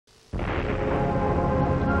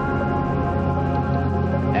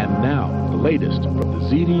latest from the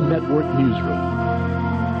ZD Network newsroom.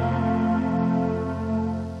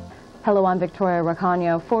 Hello, I'm Victoria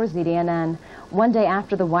Racano for ZDNN. One day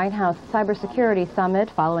after the White House Cybersecurity Summit,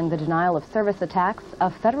 following the denial of service attacks,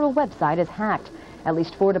 a federal website is hacked. At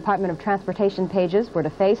least 4 Department of Transportation pages were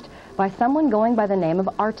defaced by someone going by the name of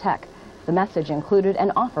Artec. The message included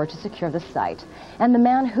an offer to secure the site. And the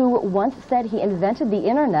man who once said he invented the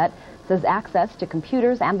Internet says access to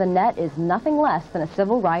computers and the net is nothing less than a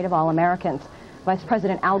civil right of all Americans. Vice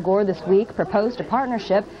President Al Gore this week proposed a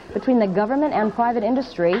partnership between the government and private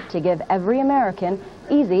industry to give every American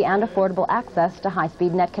easy and affordable access to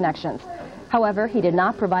high-speed net connections. However, he did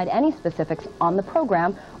not provide any specifics on the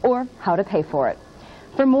program or how to pay for it.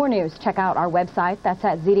 For more news, check out our website. That's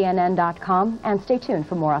at zdnn.com, and stay tuned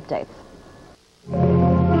for more updates.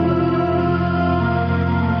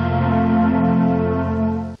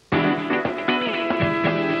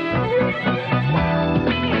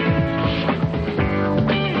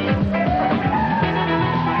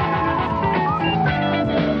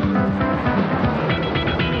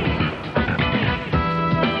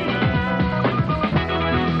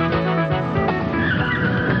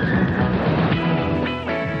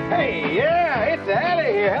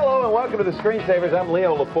 The Screensavers. I'm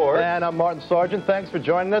Leo Laporte. And I'm Martin Sargent. Thanks for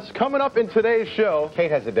joining us. Coming up in today's show...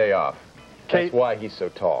 Kate has a day off. Kate, that's why he's so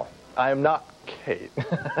tall. I am not Kate.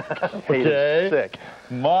 Kate is sick.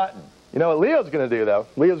 Martin. You know what Leo's going to do, though?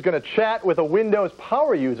 Leo's going to chat with a Windows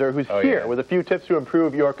power user who's here with a few tips to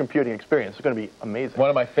improve your computing experience. It's going to be amazing. One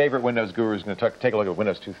of my favorite Windows gurus is going to take a look at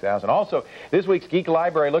Windows 2000. Also, this week's Geek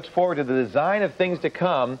Library looks forward to the design of things to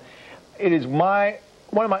come. It is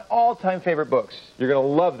one of my all-time favorite books. You're going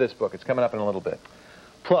to love this book. It's coming up in a little bit.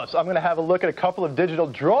 Plus, I'm going to have a look at a couple of digital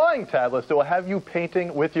drawing tablets that will have you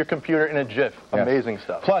painting with your computer in a GIF. Yes. Amazing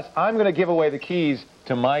stuff. Plus, I'm going to give away the keys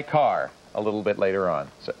to my car a little bit later on.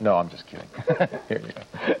 So, no, I'm just kidding. Here you go.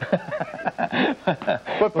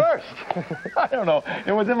 But first, I don't know.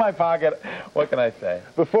 It was in my pocket. What can I say?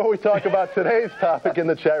 Before we talk about today's topic in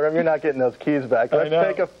the chat room, you're not getting those keys back. Let's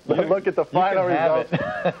take a look at the final results.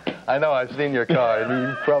 I know, I've seen your car, and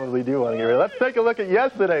you probably do want to get rid of it. Let's take a look at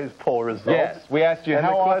yesterday's poll results. Yes, we asked you,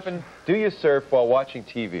 how often do you surf while watching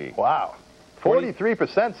TV? Wow.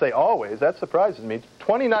 43% say always. That surprises me.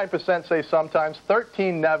 29% say sometimes.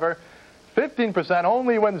 13% never. 15%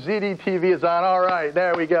 only when ZDTV is on. All right,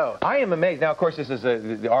 there we go. I am amazed. Now, of course, this is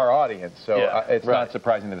our audience, so it's not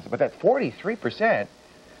surprising that but that 43%,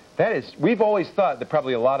 that is, we've always thought that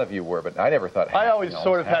probably a lot of you were, but I never thought. I always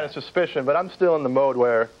sort of had a suspicion, but I'm still in the mode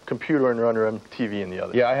where computer in one room, TV in the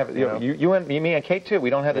other. Yeah, I have. You and me and Kate too. We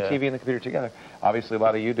don't have the TV and the computer together. Obviously, a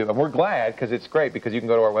lot of you do, and we're glad because it's great because you can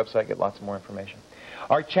go to our website and get lots more information.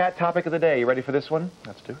 Our chat topic of the day. You ready for this one?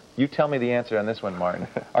 Let's do it. You tell me the answer on this one, Martin.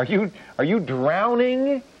 Are you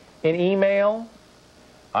drowning in email?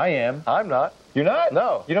 I am. I'm not. You're not?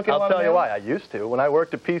 No. You don't get a lot of mail? I'll tell you why. I used to. When I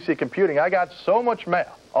worked at PC Computing, I got so much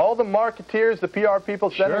mail. All the marketeers, the PR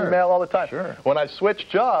people sending me mail all the time. Sure. When I switched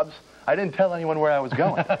jobs, I didn't tell anyone where I was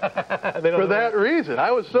going. For that reason.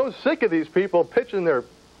 I was so sick of these people pitching their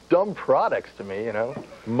dumb products to me, you know.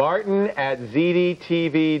 Martin at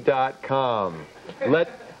ZDTV.com. Let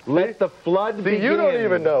the flood begin. You don't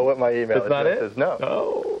even know what my email address is. No.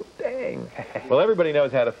 Oh, dang. Well, everybody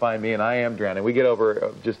knows how to find me, and I am drowning. We get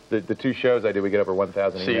over, just the 2 shows I do, we get over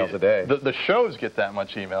 1,000 emails a day. The shows get that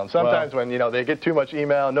much email. And sometimes when, they get too much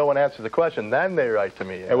email and no one answers the question, then they write to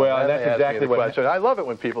me. Well, that's exactly what happens. I love it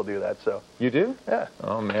when people do that, so. You do? Yeah.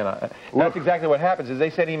 Oh, man. That's exactly what happens, is they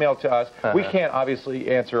send email to us. We can't,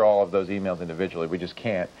 obviously, answer all of those emails individually. We just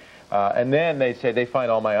can't. And then they say they find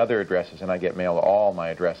all my other addresses, and I get mail to all my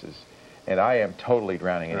addresses. And I am totally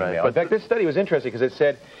drowning in email. In fact, this study was interesting because it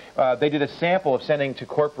said they did a sample of sending to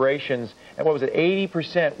corporations, and what was it,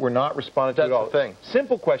 80% were not responded to at all. That's the thing.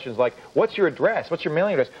 Simple questions like, what's your address? What's your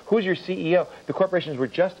mailing address? Who's your CEO? The corporations were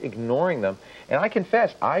just ignoring them. And I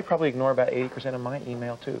confess, I probably ignore about 80% of my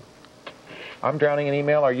email, too. I'm drowning in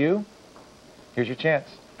email. Are you? Here's your chance.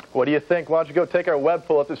 What do you think? Why don't you go take our web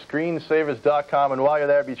poll at thescreensavers.com, and while you're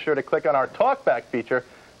there, be sure to click on our Talkback feature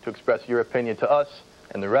to express your opinion to us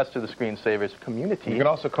and the rest of the Screensavers community. You can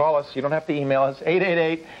also call us. You don't have to email us.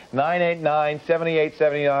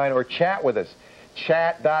 888-989-7879, or chat with us.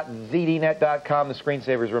 Chat.zdnet.com. The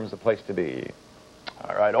Screensavers room is the place to be.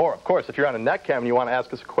 All right. Or, of course, if you're on a Netcam and you want to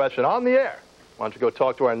ask us a question on the air, why don't you go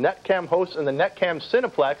talk to our Netcam hosts in the Netcam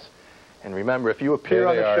Cineplex And remember, if you appear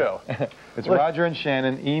on the show... It's Roger and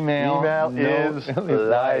Shannon. Email is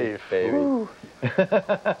life, baby.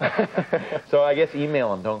 So I guess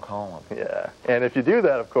email them, don't call them. Yeah. And if you do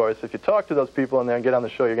that, of course, if you talk to those people in there and get on the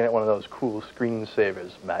show, you're going to get one of those cool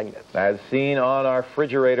screensavers magnets. As seen on our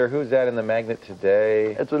refrigerator. Who's that in the magnet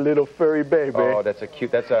today? It's a little furry baby. Oh, that's a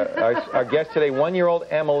cute... That's our guest today, 1-year-old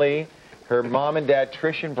Emily. Her mom and dad,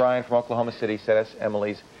 Trish and Brian from Oklahoma City, sent us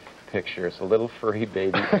Emily's picture. It's a little furry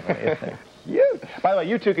baby. Cute. By the way,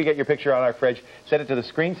 you too could get your picture on our fridge. Send it to the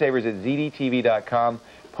screensavers at ZDTV.com.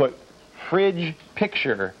 Put fridge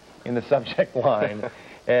picture in the subject line,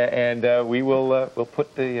 and we will we'll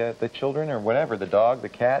put the children or whatever, the dog, the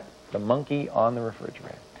cat, the monkey on the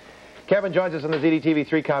refrigerator. Kevin joins us on the ZDTV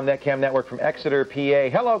 3Com Netcam network from Exeter, PA.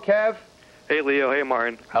 Hello, Kev. Hey, Leo. Hey,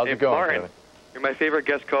 Martin. How's it going, Martin, Kevin? you're my favorite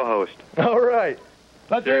guest co-host. All right.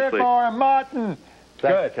 Let's hear it for him, Martin.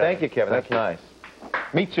 Good. Thank you, Kevin. That's nice.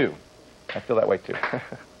 Me too. I feel that way too.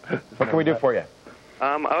 What can we do for you?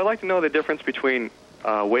 I would like to know the difference between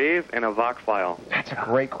a WAV and a VOC file. That's a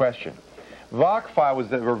great question. VOC file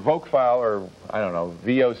was or VOC file, or I don't know,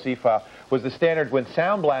 VOC file, was the standard when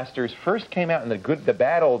sound blasters first came out in the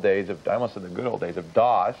bad old days of, I almost said the good old days of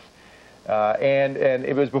DOS. And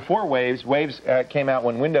it was before Waves. Waves came out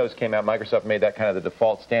when Windows came out. Microsoft made that kind of the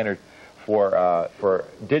default standard for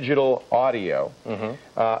digital audio.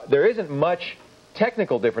 There isn't much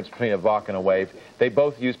technical difference between a VOC and a WAV. They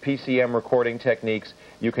both use PCM recording techniques.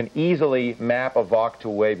 You can easily map a VOC to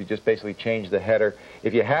a WAV. You just basically change the header.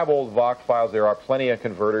 If you have old VOC files, there are plenty of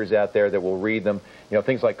converters out there that will read them. You know,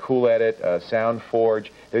 things like CoolEdit, SoundForge.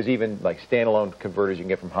 There's even like standalone converters you can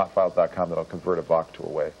get from hotfiles.com that'll convert a VOC to a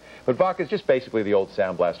WAV. But VOC is just basically the old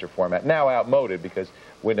Sound Blaster format, now outmoded because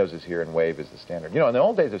Windows is here and WAV is the standard. You know, in the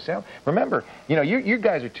old days of sound, remember, you know, you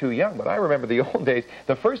guys are too young, but I remember the old days,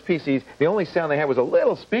 the first PCs, the only sound they had was a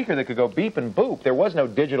little speaker that could go beep and boop. There was no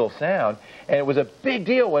digital sound, and it was a big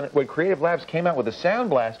deal when Creative Labs came out with the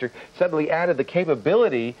Sound Blaster, suddenly added the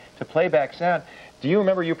capability to playback sound. Do you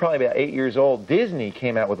remember, you were probably about 8 years old, Disney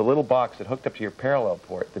came out with a little box that hooked up to your parallel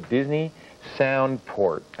port, the Disney Sound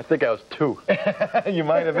Port. I think I was 2. You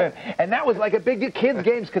might have been. And that was like a big deal. Kids'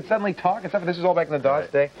 games could suddenly talk and stuff. This was all back in the DOS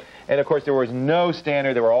day. And, of course, there was no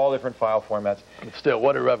standard. There were all different file formats. But still,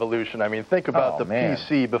 what a revolution. I mean, think about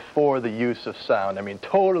PC before the use of sound. I mean,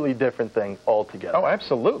 totally different thing altogether. Oh,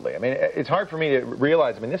 absolutely. I mean, it's hard for me to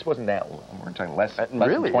realize. I mean, this wasn't that long. We're talking less than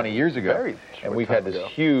 20 years ago. Very and we've had this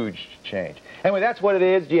huge change. Anyway, that's what it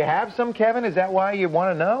is. Do you have some, Kevin? Is that why you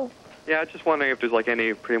want to know? Yeah, I was just wondering if there's like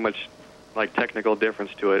any pretty much like technical difference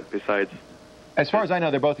to it besides. As far as I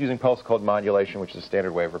know, they're both using pulse code modulation, which is a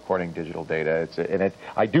standard way of recording digital data.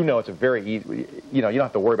 I do know it's a very easy, you know, you don't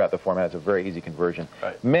have to worry about the format. It's a very easy conversion.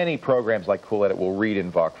 Right. Many programs like CoolEdit will read in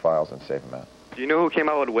VOC files and save them out. Do you know who came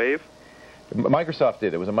out with WAV? Microsoft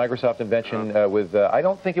did. It was a Microsoft invention with, I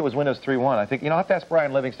don't think it was Windows 3.1. I think, you know, I'll have to ask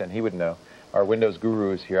Brian Livingston. He would know. Our Windows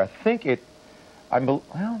guru is here. I think it might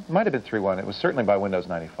have been 3.1. It was certainly by Windows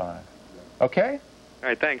 95. Okay? All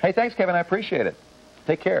right, thanks. Hey, thanks, Kevin. I appreciate it.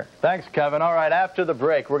 Take care. Thanks, Kevin. All right, after the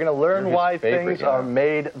break, we're going to learn why things are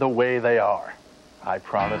made the way they are. I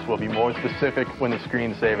promise we'll be more specific when the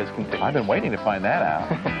screensavers continue. I've been waiting to find that out.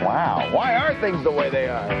 Wow. Why are things the way they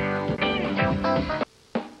are?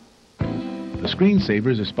 The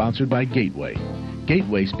Screensavers is sponsored by Gateway.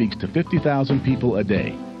 Gateway speaks to 50,000 people a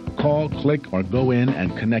day. Call, click, or go in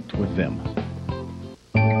and connect with them.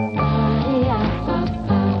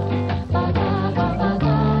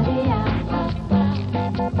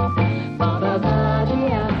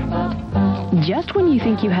 Just when you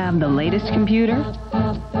think you have the latest computer,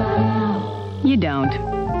 you don't.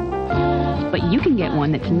 But you can get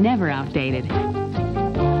one that's never outdated.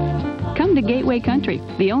 Come to Gateway Country,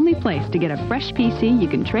 the only place to get a fresh PC you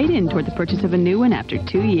can trade in toward the purchase of a new one after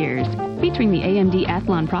 2 years. Featuring the AMD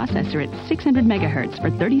Athlon processor at 600 megahertz for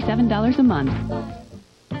 $37 a month.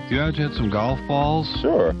 You ever had some golf balls?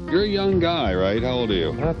 Sure. You're a young guy, right? How old are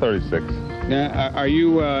you? 36. Now, are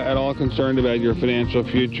you at all concerned about your financial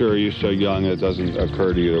future, or are you so young it doesn't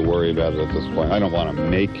occur to you to worry about it at this point? I don't want to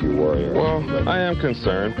make you worry. Well, I am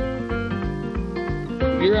concerned.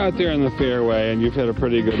 You're out there in the fairway, and you've had a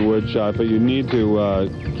pretty good wood shot, but you need to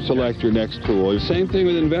select your next tool. Same thing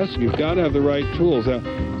with investing. You've got to have the right tools. Now,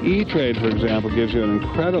 E-Trade, for example, gives you an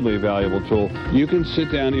incredibly valuable tool. You can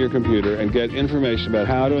sit down at your computer and get information about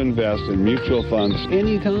how to invest in mutual funds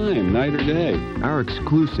anytime, night or day. Our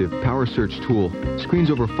exclusive Power Search tool screens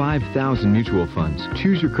over 5,000 mutual funds.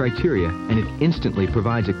 Choose your criteria, and it instantly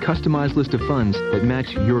provides a customized list of funds that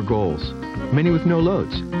match your goals. Many with no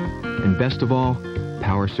loads. And best of all,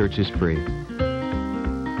 Power Search is free.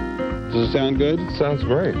 Does it sound good? Sounds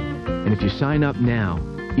great. And if you sign up now,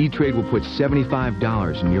 E-Trade will put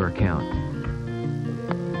 $75 in your account.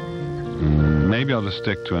 Maybe I'll just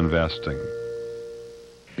stick to investing.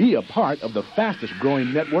 Be a part of the fastest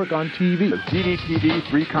growing network on TV. The ZDTV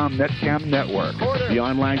 3Com Netcam Network. The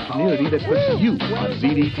online community that puts you on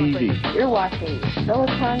ZDTV. You're watching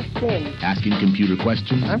Silicon Spin. Asking computer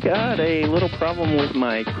questions. I've got a little problem with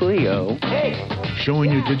my Clio. Hey!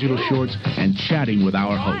 Showing your digital shorts and chatting with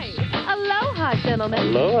our hosts. Aloha, gentlemen.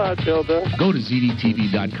 Aloha, Tilde. Go to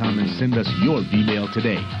ZDTV.com and send us your email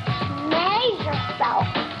today. Amaze yourself.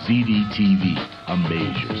 ZDTV.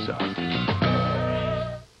 Amaze yourself.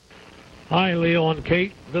 Hi, Leo and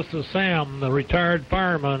Kate. This is Sam, the retired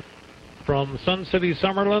fireman from Sun City,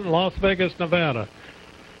 Summerlin, Las Vegas, Nevada.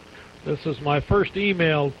 This is my first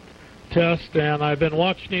email test, and I've been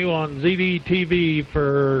watching you on ZDTV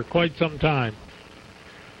for quite some time.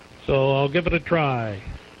 So I'll give it a try.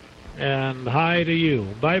 And hi to you.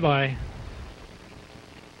 Bye-bye.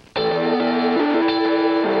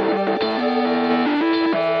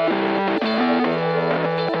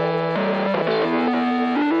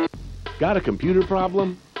 Got a computer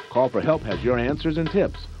problem? Call for Help has your answers and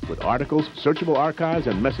tips with articles, searchable archives,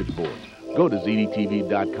 and message boards. Go to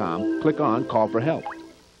ZDTV.com, click on Call for Help.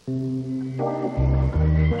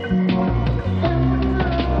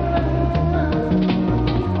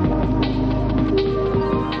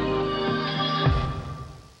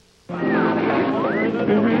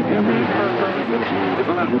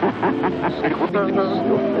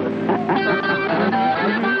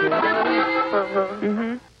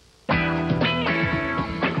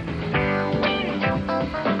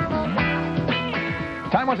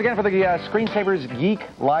 Time once again for the Screensavers Geek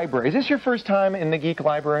Library. Is this your first time in the Geek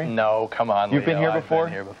Library? No, come on, You've been here before? I've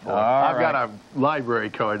been here before. I've got a library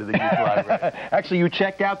card to the Geek Library. Actually, you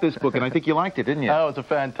checked out this book, and I think you liked it, didn't you? Oh, it's a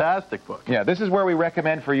fantastic book. Yeah, this is where we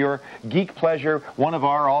recommend for your geek pleasure one of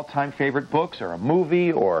our all-time favorite books, or a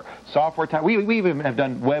movie, or software time. We even have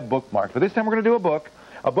done web bookmarks, but this time we're going to do a book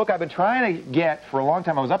I've been trying to get for a long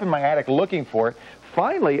time. I was up in my attic looking for it.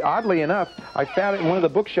 Finally, oddly enough, I found it in one of the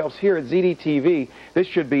bookshelves here at ZDTV. This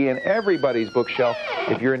should be in everybody's bookshelf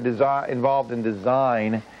if you're involved in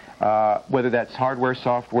design, whether that's hardware,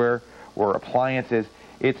 software, or appliances.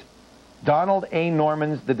 It's Donald A.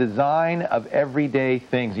 Norman's The Design of Everyday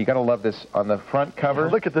Things. You got to love this on the front cover.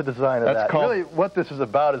 Look at the design of that. Really, what this is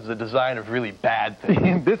about is the design of really bad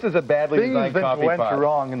things. This is a badly designed coffee pot. Things that went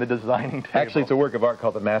wrong in the designing table. Actually, it's a work of art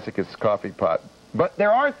called the Masochist's Coffee Pot. But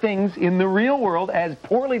there are things in the real world as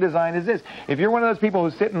poorly designed as this. If you're one of those people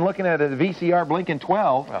who's sitting looking at a VCR blinking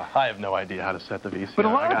 12... I have no idea how to set the VCR. But a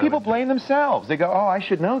lot of people blame themselves. They go, oh, I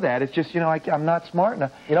should know that. It's just, you know, I'm not smart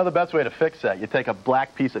enough. You know the best way to fix that? You take a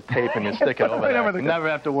black piece of tape and you stick it over there. You never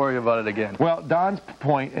have to worry about it again. Well, Don's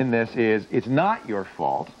point in this is it's not your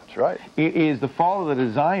fault. That's right. It is the fault of the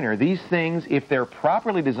designer. These things, if they're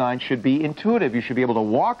properly designed, should be intuitive. You should be able to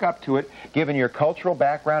walk up to it, given your cultural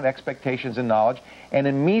background, expectations, and knowledge, and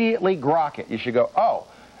immediately grok it. You should go, oh,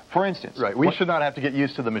 for instance. Right. We should not have to get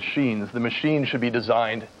used to the machines. The machine should be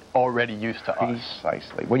designed already used to us.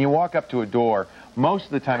 Precisely. When you walk up to a door, most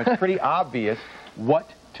of the time it's pretty obvious what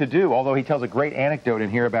to do, although he tells a great anecdote in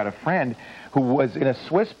here about a friend who was in a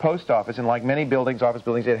Swiss post office, and like many buildings, office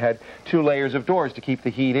buildings, it had 2 layers of doors to keep the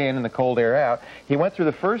heat in and the cold air out. He went through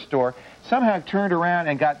the first door, somehow turned around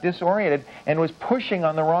and got disoriented and was pushing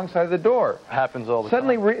on the wrong side of the door. Happens all the time.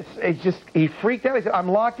 Suddenly, he freaked out. He said, I'm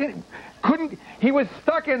locked in. He was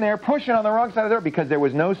stuck in there pushing on the wrong side of the door because there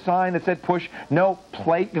was no sign that said push, no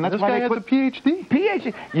plate. And that's this why guy they has a PhD.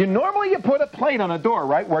 PhD. Normally you put a plate on a door,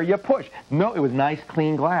 right, where you push. No, it was nice,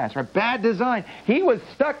 clean glass, right? Bad design. He was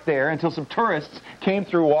stuck there until some tourists came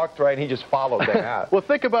through, walked right, and he just followed them out. Well,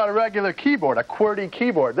 think about a regular keyboard, a QWERTY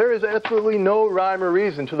keyboard. There is absolutely no rhyme or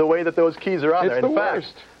reason to the way that those keys are on there. It's the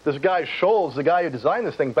worst. This guy Scholes, the guy who designed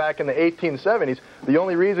this thing back in the 1870s, the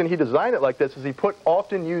only reason he designed it like this is he put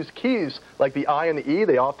often used keys, like the I and the E,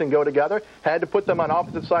 they often go together, had to put them on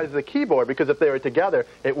opposite sides of the keyboard because if they were together,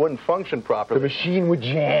 it wouldn't function properly. The machine would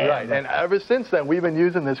jam. Right, and ever since then, we've been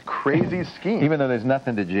using this crazy scheme. Even though there's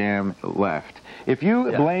nothing to jam left. If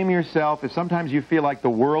you blame yourself, if sometimes you feel like the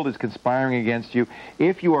world is conspiring against you,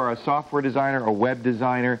 if you are a software designer, a web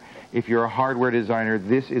designer, if you're a hardware designer,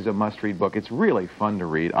 this is a must-read book. It's really fun to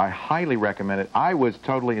read. I highly recommend it. I was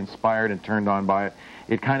totally inspired and turned on by it.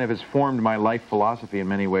 It kind of has formed my life philosophy in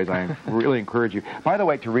many ways. I really encourage you. By the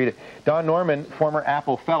way, to read it, Don Norman, former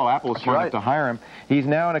Apple fellow, Apple was smart enough to hire him. He's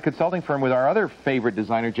now in a consulting firm with our other favorite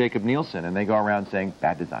designer, Jacob Nielsen, and they go around saying,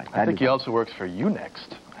 bad design, bad I think design. he also works for Unix.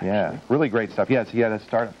 Yeah, really great stuff. Yes, he had a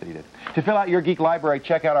startup that he did. To fill out your Geek Library,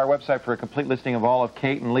 check out our website for a complete listing of all of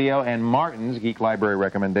Kate and Leo and Martin's Geek Library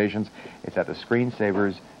recommendations. It's at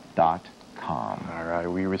thescreensavers.com. All right,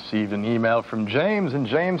 we received an email from James, and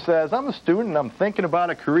James says, I'm a student and I'm thinking about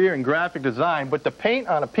a career in graphic design, but to paint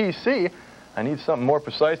on a PC, I need something more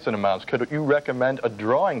precise than a mouse. Could you recommend a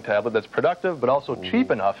drawing tablet that's productive but also cheap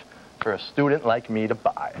enough for a student like me to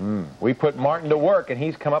buy? We put Martin to work, and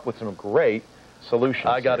he's come up with some great solutions.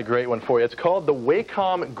 I got a great one for you. It's called the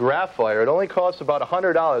Wacom Graphire. It only costs about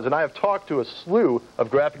 $100, and I have talked to a slew of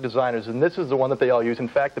graphic designers, and this is the one that they all use. In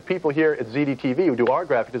fact, the people here at ZDTV who do our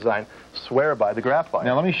graphic design swear by the Graphire.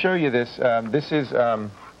 Now, let me show you this. This is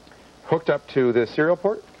hooked up to the serial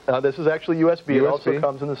port? This is actually USB. It also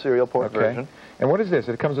comes in the serial port version. And what is this?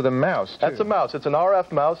 It comes with a mouse, too. That's a mouse. It's an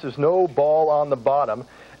RF mouse. There's no ball on the bottom.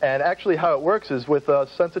 And actually how it works is with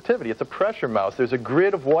sensitivity. It's a pressure mouse. There's a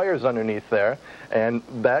grid of wires underneath there, and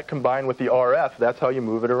that combined with the RF, that's how you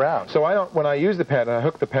move it around. So when I use the pad and I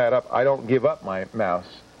hook the pad up, I don't give up my mouse.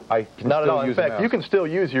 I can Not at still all. In use the fact, mouse. you can still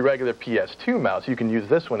use your regular PS2 mouse. You can use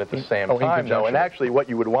this one at the same time, though. And actually what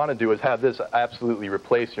you would want to do is have this absolutely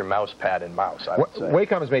replace your mouse pad and mouse, I would say.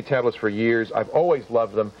 Wacom has made tablets for years. I've always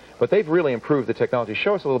loved them, but they've really improved the technology.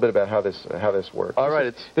 Show us a little bit about how this works. All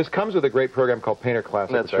right. This comes with a great program called Painter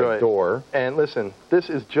Classic, That's which right. I adore. And listen, this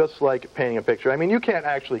is just like painting a picture. I mean, you can't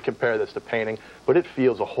actually compare this to painting, but it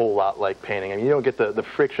feels a whole lot like painting. I mean, you don't get the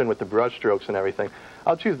friction with the brush strokes and everything.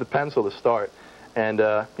 I'll choose the pencil to start. And,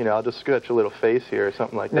 you know, I'll just sketch a little face here or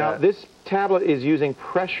something like that. Now, this tablet is using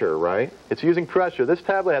pressure, right? It's using pressure. This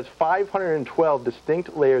tablet has 512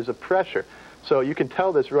 distinct layers of pressure. So you can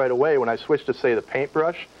tell this right away when I switch to, say, the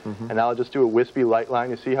paintbrush, and I'll just do a wispy light line.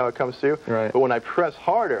 You see how it comes through? Right. But when I press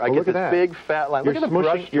harder, I get this big fat line. Look at the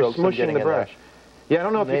brush strokes You're smushing the brush. Yeah, I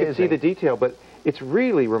don't know if you can see the detail, but it's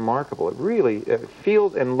really remarkable. It really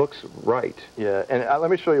feels and looks right. Yeah, and let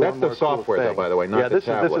me show you one more That's the software, cool though, by the way, not the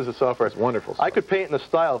tablet. This is the software. It's wonderful stuff. I could paint in the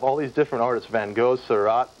style of all these different artists, Van Gogh,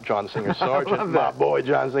 Surratt, John Singer Sargent, my boy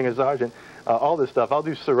John Singer Sargent, all this stuff. I'll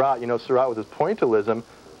do Surratt, you know, Surratt with his pointillism.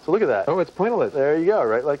 So look at that. Oh, it's pointillism. There you go,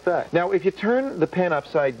 right like that. Now, if you turn the pen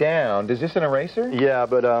upside down, is this an eraser? Yeah,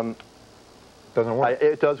 but doesn't work.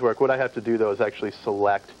 It does work. What I have to do, though, is actually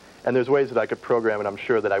select. And there's ways that I could program it. I'm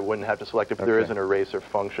sure that I wouldn't have to select if there is an eraser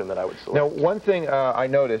function that I would select. Now, one thing I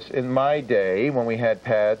noticed in my day when we had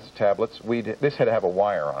pads, tablets, this had to have a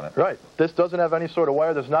wire on it. Right. This doesn't have any sort of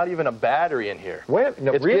wire. There's not even a battery in here. No,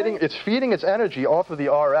 really? It's feeding its energy off of the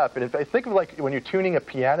RF. And think of like when you're tuning a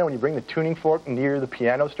piano, when you bring the tuning fork near the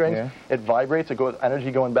piano strings, it vibrates. It goes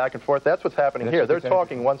energy going back and forth. That's what's happening here. They're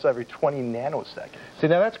talking once every 20 nanoseconds. See,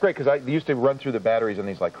 now that's great because I used to run through the batteries on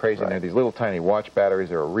these like crazy. And they're these little tiny watch batteries.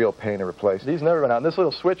 They're a real pain to replace. These never run out. And this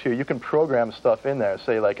little switch here, you can program stuff in there,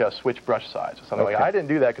 say like a switch brush size or something like that. I didn't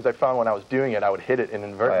do that because I found when I was doing it, I would hit it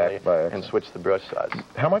inadvertently and switch the brush size.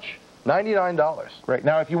 How much? $99. Right.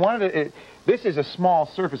 Now, if you wanted to, this is a small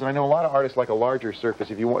surface, and I know a lot of artists like a larger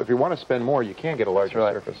surface. If you want to spend more, you can get a larger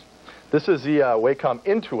surface. This is the Wacom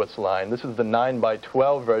Intuos line. This is the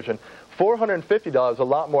 9x12 version. $450, a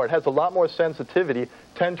lot more. It has a lot more sensitivity,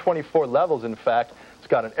 1024 levels, in fact. It's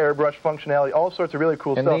got an airbrush functionality, all sorts of really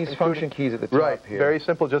cool stuff. And these function keys at the top here. Very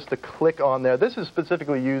simple just to click on there. This is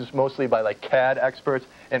specifically used mostly by like CAD experts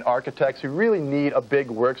and architects who really need a big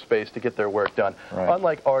workspace to get their work done.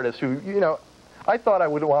 Unlike artists who, you know, I thought I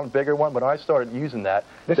would want a bigger one, but when I started using that,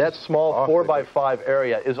 that small 4x5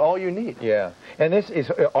 area is all you need. Yeah. And this is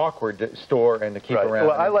awkward to store and to keep around.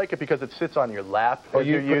 Well, I like it because it sits on your lap if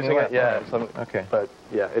you're using it. Yeah. Okay. But,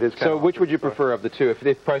 yeah, it is kind So which would you prefer of the two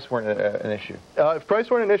if price weren't an issue? If price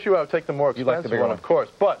weren't an issue, I would take the more expensive one, of course.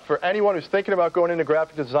 But for anyone who's thinking about going into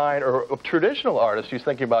graphic design or a traditional artist who's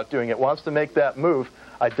thinking about doing it, wants to make that move,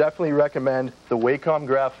 I definitely recommend the Wacom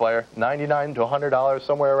Graphire, $99 to $100,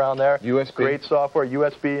 somewhere around there. USB. Great software,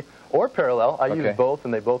 USB or parallel. I use both,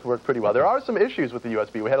 and they both work pretty well. There are some issues with the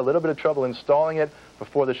USB. We had a little bit of trouble installing it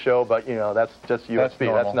before the show, but, you know, that's just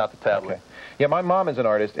USB. That's not the tablet. Okay. Yeah, my mom is an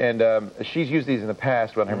artist, and she's used these in the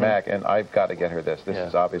past on her Mac, and I've got to get her this. This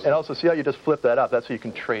is obviously... And also, see how you just flip that up? That's how you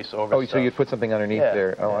can trace over stuff. So you put something underneath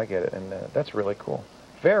there. Oh, I get it. And that's really cool.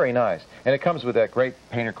 Very nice. And it comes with that great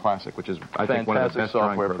Painter Classic, which is, I think, one of the best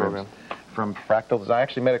software programs from Fractal Design.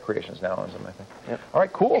 Actually, Metacreations now owns them, I think. All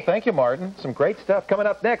right, cool. Thank you, Martin. Some great stuff. Coming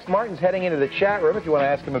up next, Martin's heading into the chat room if you want to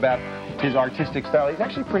ask him about his artistic style. He's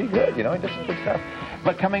actually pretty good, you know. He does some good stuff.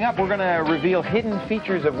 But coming up, we're going to reveal hidden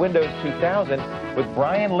features of Windows 2000 with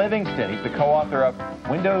Brian Livingston. He's the co-author of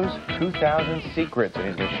Windows 2000 Secrets, and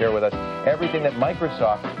he's going to share with us everything that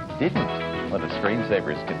Microsoft didn't when the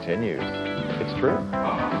Screensavers continues. It's true.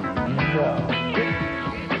 No.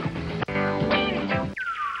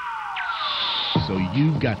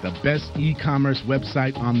 you've got the best e-commerce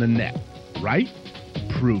website on the net, right?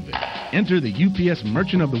 Prove it. Enter the UPS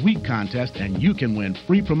Merchant of the Week contest and you can win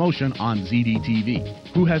free promotion on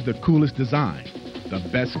ZDTV. Who has the coolest design? The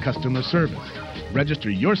best customer service? Register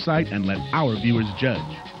your site and let our viewers judge.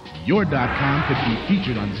 Your .com could be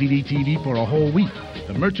featured on ZDTV for a whole week.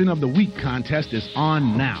 The Merchant of the Week contest is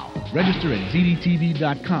on now. Register at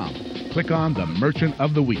ZDTV.com. Click on the Merchant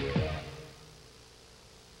of the Week.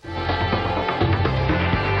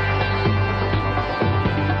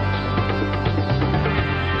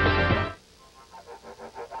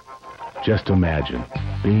 Just imagine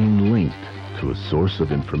being linked to a source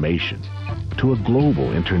of information, to a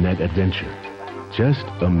global internet adventure. Just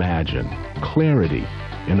imagine clarity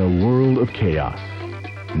in a world of chaos.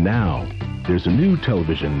 Now, there's a new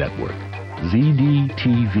television network,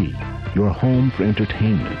 ZDTV, your home for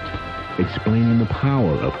entertainment, explaining the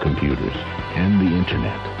power of computers and the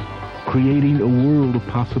internet, creating a world of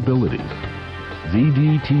possibilities.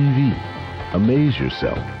 ZDTV, amaze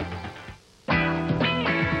yourself.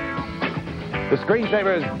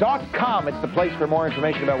 TheScreenSavers.com. It's the place for more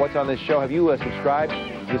information about what's on this show. Have you subscribed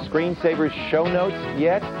to the Screensavers show notes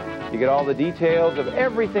yet? You get all the details of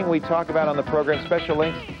everything we talk about on the program, special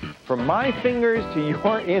links from my fingers to your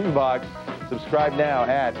inbox. Subscribe now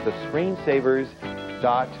at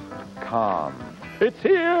TheScreensavers.com. It's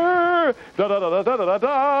here!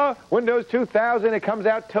 Da-da-da-da-da-da-da! Windows 2000, it comes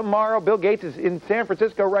out tomorrow. Bill Gates is in San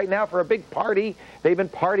Francisco right now for a big party. They've been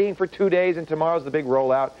partying for 2 days, and tomorrow's the big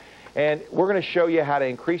rollout. And we're going to show you how to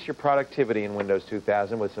increase your productivity in Windows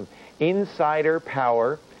 2000 with some insider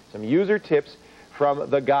power, some user tips from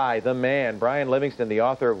the guy, the man, Brian Livingston, the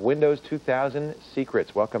author of Windows 2000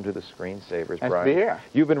 Secrets. Welcome to the Screensavers, Brian. Nice to be here.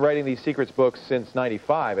 You've been writing these secrets books since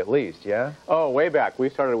 '95 at least, yeah? Oh, way back. We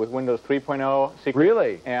started with Windows 3.0 Secrets.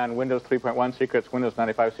 Really? And Windows 3.1 Secrets, Windows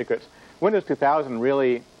 95 Secrets. Windows 2000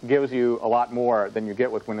 really gives you a lot more than you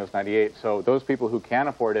get with Windows 98, so those people who can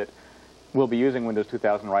afford it will be using Windows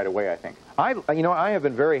 2000 right away, I think. I have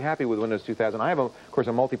been very happy with Windows 2000. I have, of course,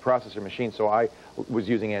 a multi-processor machine, so I was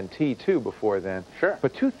using NT, too, before then. Sure.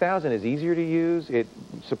 But 2000 is easier to use. It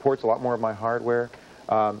supports a lot more of my hardware.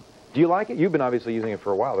 Do you like it? You've been obviously using it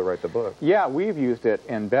for a while to write the book. Yeah, we've used it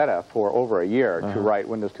in beta for over a year to write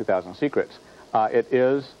Windows 2000 Secrets. It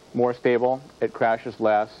is more stable. It crashes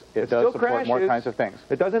less. It does support more kinds of things.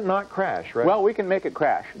 It doesn't not crash, right? Well, we can make it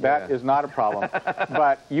crash. That is not a problem.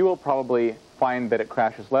 But you will probably find that it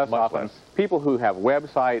crashes less often. People who have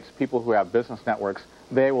websites, people who have business networks,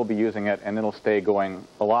 they will be using it, and it'll stay going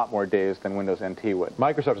a lot more days than Windows NT would.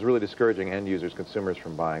 Microsoft is really discouraging end users, consumers,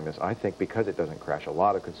 from buying this. I think because it doesn't crash, a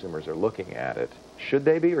lot of consumers are looking at it. Should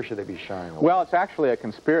they be, or should they be shying away? Well, it's actually a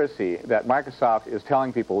conspiracy that Microsoft is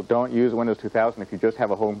telling people, don't use Windows 2000 if you just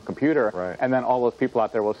have a home computer, and then all those people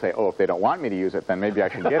out there will say, oh, if they don't want me to use it, then maybe I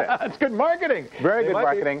should get it. That's good marketing. Very good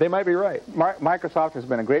marketing. They might be right. Microsoft has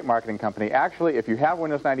been a great marketing company. Actually, if you have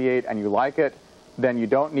Windows 98 and you like it, then you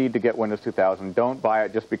don't need to get Windows 2000. Don't buy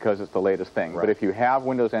it just because it's the latest thing. But if you have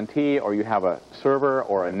Windows NT or you have a server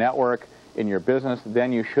or a network in your business,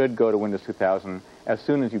 then you should go to Windows 2000 as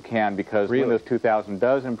soon as you can, because Windows 2000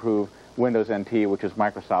 does improve Windows NT, which is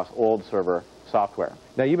Microsoft's old server software.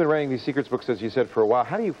 Now, you've been writing these secrets books, as you said, for a while.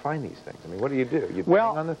 How do you find these things? I mean, what do? You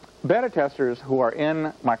well, on beta testers who are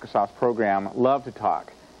in Microsoft's program love to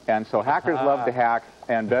talk. And so hackers love to hack,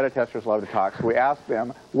 and beta testers love to talk. So we ask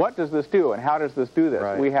them, what does this do, and how does this do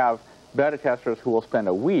this? We have beta testers who will spend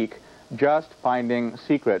a week just finding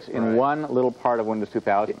secrets in one little part of Windows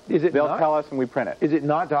 2000. They'll tell us, and we print it. Is it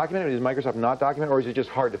not documented? Is Microsoft not documented, or is it just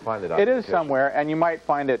hard to find the documentation? It is somewhere, and you might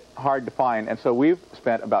find it hard to find. And so we've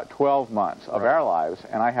spent about 12 months of our lives,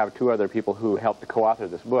 and I have 2 other people who helped to co-author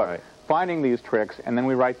this book, finding these tricks, and then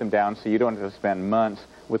we write them down so you don't have to spend months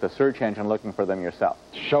with a search engine looking for them yourself.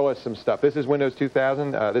 Show us some stuff. This is Windows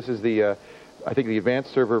 2000. This is the, I think, the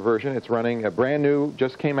advanced server version. It's running brand new,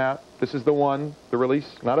 just came out. This is the one, the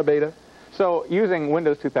release, not a beta. So using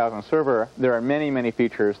Windows 2000 Server, there are many, many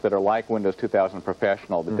features that are like Windows 2000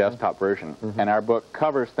 Professional, the desktop version. And our book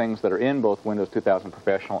covers things that are in both Windows 2000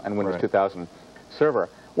 Professional and Windows 2000 Server.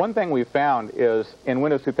 One thing we found is in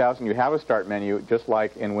Windows 2000 you have a start menu just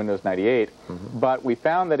like in Windows 98, but we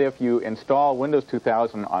found that if you install Windows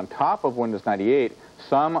 2000 on top of Windows 98,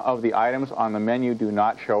 some of the items on the menu do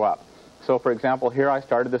not show up. So for example, here I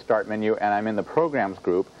started the start menu and I'm in the Programs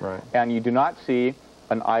group, and you do not see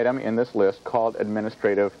an item in this list called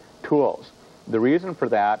Administrative Tools. The reason for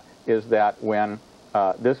that is that when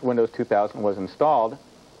this Windows 2000 was installed,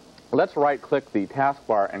 let's right-click the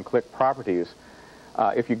taskbar and click Properties.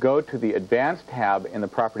 if you go to the Advanced tab in the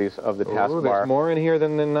properties of the taskbar... There's more in here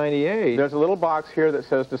than the 98. There's a little box here that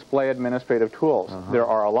says Display Administrative Tools. There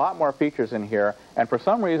are a lot more features in here, and for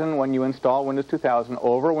some reason, when you install Windows 2000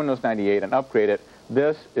 over Windows 98 and upgrade it,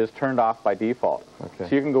 this is turned off by default. Okay.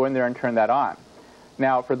 So you can go in there and turn that on.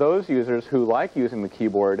 Now, for those users who like using the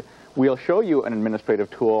keyboard, we'll show you an administrative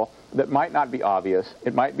tool that might not be obvious.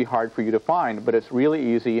 It might be hard for you to find, but it's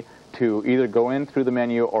really easy to either go in through the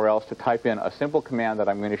menu or else to type in a simple command that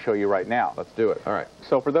I'm going to show you right now. Let's do it. All right.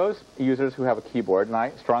 So for those users who have a keyboard, and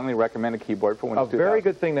I strongly recommend a keyboard for Windows 2000. A very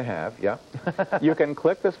good thing to have, yeah. You can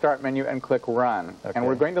click the Start menu and click Run. Okay. And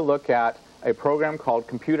we're going to look at a program called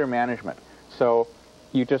Computer Management. So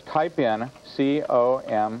you just type in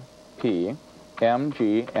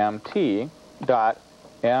COMPMGMT.MSC.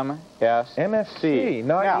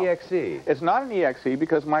 Not now, EXE. It's not an EXE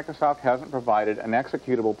because Microsoft hasn't provided an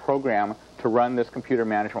executable program to run this computer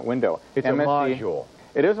management window. It's a module.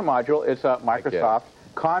 It is a module. It's a Microsoft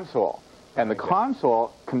console. And the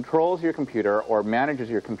console controls your computer or manages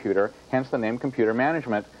your computer, hence the name Computer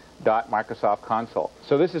Management.Microsoft Console.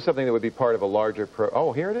 So this is something that would be part of a larger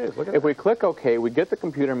Oh, here it is. Look at If we click OK, we get the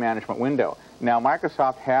computer management window. Now,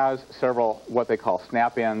 Microsoft has several what they call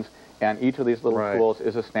snap-ins, and each of these little tools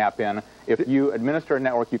is a snap-in. If you administer a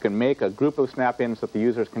network, you can make a group of snap-ins that the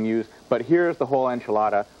users can use, but here's the whole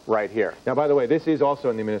enchilada right here. Now, by the way, this is also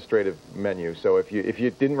in the administrative menu, so if you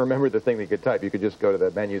didn't remember the thing that you could type, you could just go to the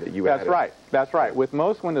menu that you added. That's right. That's right. With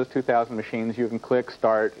most Windows 2000 machines, you can click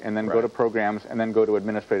Start and then go to Programs and then go to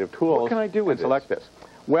Administrative Tools. What can I do with and select this?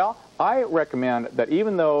 Well, I recommend that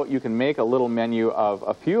even though you can make a little menu of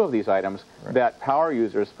a few of these items, that power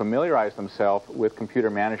users familiarize themselves with computer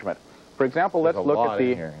management. For example, let's look at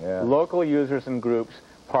the local users and groups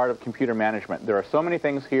part of computer management. There are so many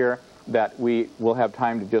things here that we will have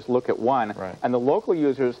time to just look at one. And the local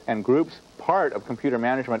users and groups part of computer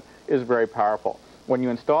management is very powerful. When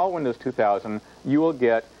you install Windows 2000, you will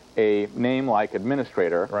get a name like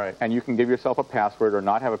administrator, and you can give yourself a password or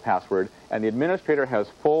not have a password, and the administrator has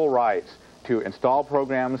full rights to install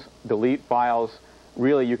programs, delete files.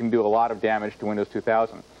 Really, you can do a lot of damage to Windows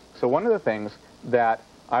 2000. So one of the things that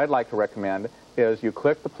I'd like to recommend is you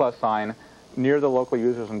click the plus sign near the local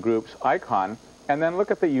users and groups icon, and then look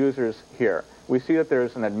at the users here. We see that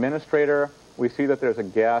there's an administrator, we see that there's a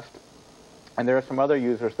guest, and there are some other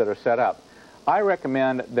users that are set up. I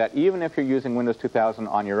recommend that even if you're using Windows 2000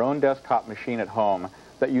 on your own desktop machine at home,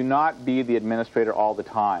 that you not be the administrator all the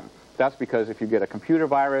time. That's because if you get a computer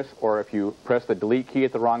virus or if you press the delete key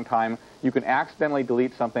at the wrong time, you can accidentally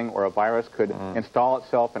delete something or a virus could install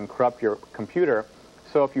itself and corrupt your computer.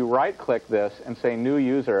 So if you right-click this and say New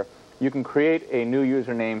User, you can create a new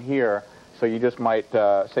username here. So you just might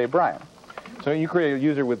say Brian. So you create a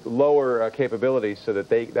user with lower capabilities so that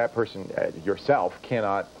that person, yourself,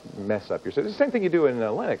 cannot mess up your system. It's the same thing you do in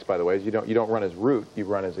Linux, by the way, is you don't run as root, you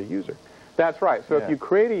run as a user. That's right. So if you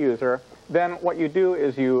create a user, then what you do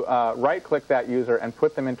is you right-click that user and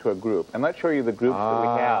put them into a group. And let's show you the groups that we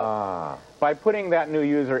have. By putting that new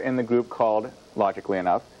user in the group called, logically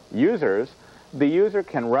enough, Users, the user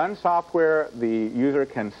can run software, the user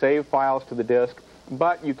can save files to the disk,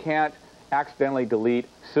 but you can't accidentally delete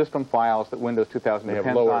system files that Windows 2000 depends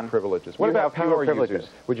on. They have lower privileges. What about power users?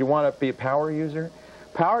 Would you want to be a power user?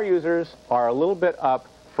 Power users are a little bit up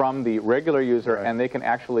from the regular user, and they can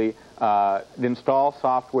actually install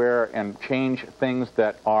software and change things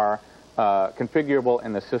that are configurable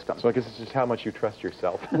in the system. So I guess it's just how much you trust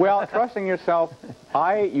yourself. Well, trusting yourself,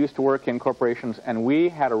 I used to work in corporations, and we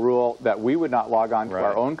had a rule that we would not log on to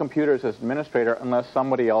our own computers as administrator unless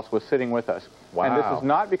somebody else was sitting with us. Wow. And this is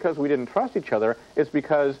not because we didn't trust each other. It's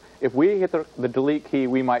because if we hit the delete key,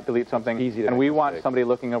 we might delete something, and we want somebody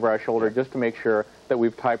looking over our shoulder just to make sure that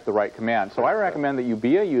we've typed the right command. So I recommend that you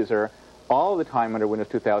be a user all the time under Windows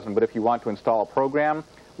 2000, but if you want to install a program,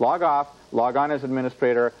 log off, log on as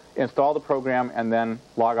administrator, install the program, and then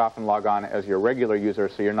log off and log on as your regular user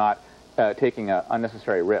so you're not taking an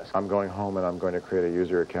unnecessary risk. I'm going home and I'm going to create a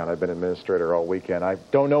user account. I've been administrator all weekend. I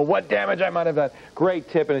don't know what damage I might have done. Great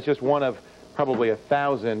tip, and it's just one of probably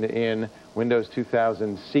 1,000 in Windows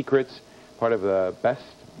 2000 secrets, part of the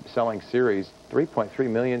best-selling series, 3.3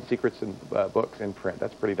 million secrets and books in print.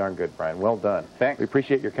 That's pretty darn good, Brian. Well done. Thanks. We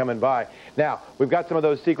appreciate your coming by. Now, we've got some of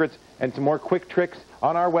those secrets and some more quick tricks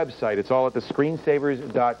on our website. It's all at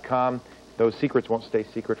thescreensavers.com. Those secrets won't stay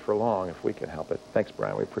secret for long if we can help it. Thanks,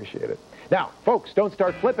 Brian. We appreciate it. Now, folks, don't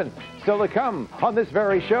start flipping. Still to come on this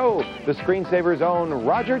very show, the Screensaver's own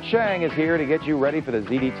Roger Chang is here to get you ready for the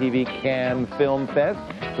ZDTV Cam Film Fest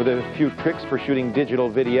with a few tricks for shooting digital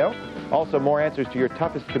video. Also, more answers to your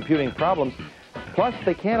toughest computing problems. Plus,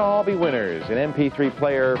 they can't all be winners. An MP3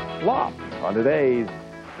 player flop on today's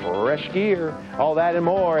Fresh Gear. All that and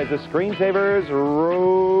more as the Screensavers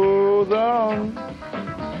rolls on.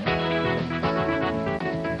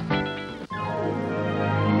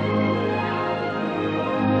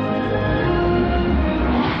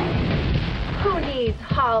 Who needs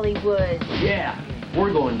Hollywood? Yeah,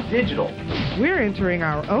 we're going digital. We're entering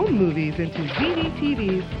our own movies into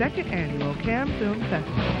ZDTV's second annual Cam Film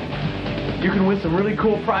Festival. You can win some really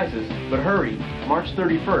cool prizes, but hurry. March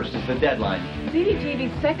 31st is the deadline.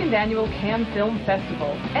 ZDTV's second annual Cam Film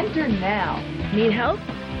Festival. Enter now. Need help?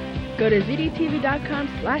 Go to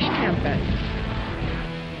zdtv.com/camfest.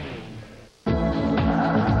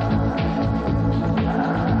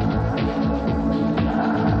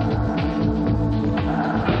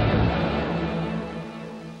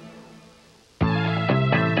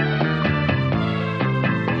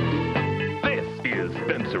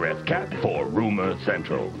 Katt for Rumor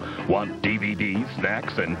Central. Want DVDs,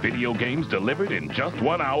 snacks, and video games delivered in just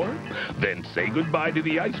 1 hour? Then say goodbye to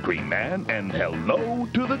the Ice Cream Man and hello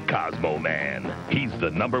to the Cosmo Man. He's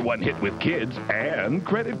the #1 hit with kids and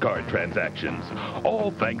credit card transactions.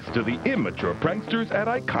 All thanks to the immature pranksters at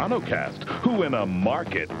Iconocast, who in a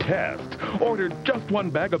market test ordered just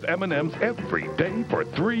 1 bag of M&Ms every day for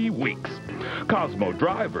 3 weeks. Cosmo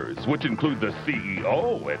drivers, which include the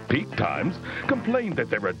CEO at peak times, complain that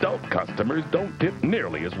their adult customers don't tip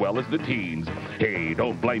nearly as well as the teens. Hey,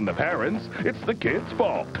 don't blame the parents. It's the kids'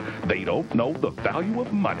 fault. They don't know the value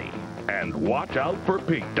of money. And watch out for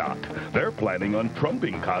Pink Dot. They're planning on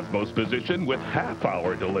trumping Cosmo's position with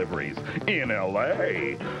half-hour deliveries in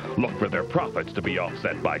L.A. Look for their profits to be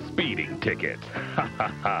offset by speeding tickets. Ha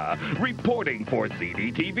ha ha. Reporting for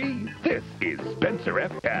ZDTV, this is Spencer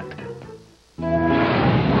F. Katt.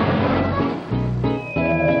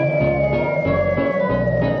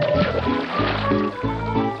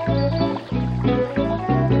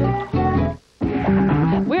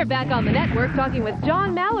 We're back on the network talking with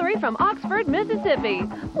John Mallory from Oxford, Mississippi.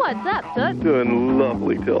 What's up, Toots? Doing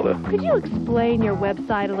lovely, Tilde. Could you explain your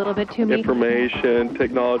website a little bit to me? Information,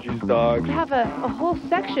 technology stocks. You have a whole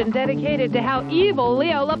section dedicated to how evil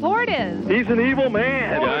Leo Laporte is. He's an evil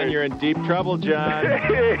man. John, you're in deep trouble, John.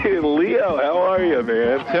 Hey, Leo, how are you,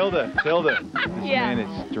 man? Tilde. Yeah. Man,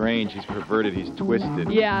 it's strange. He's perverted. He's twisted.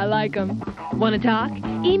 Yeah, I like him. Want to talk?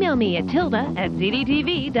 Email me at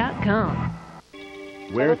tilde@zdtv.com.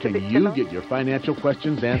 Where can you get your financial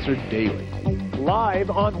questions answered daily? Live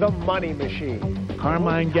on the Money Machine.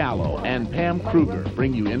 Carmine Gallo and Pam Kruger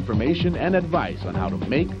bring you information and advice on how to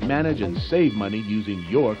make, manage, and save money using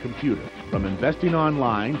your computer. From investing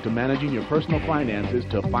online to managing your personal finances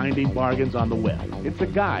to finding bargains on the web. It's a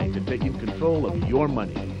guide to taking control of your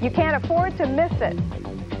money. You can't afford to miss it.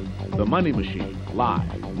 The Money Machine,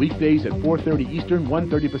 live, weekdays at 4:30 Eastern,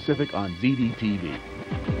 1:30 Pacific on ZDTV.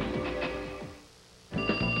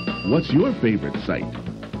 What's your favorite site?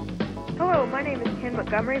 Hello, my name is Ken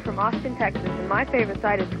Montgomery from Austin, Texas, and my favorite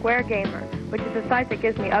site is Square Gamer, which is a site that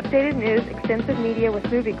gives me updated news, extensive media with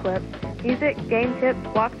movie clips, music, game tips,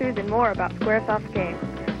 walkthroughs, and more about Squaresoft games.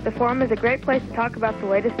 The forum is a great place to talk about the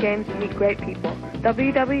latest games and meet great people.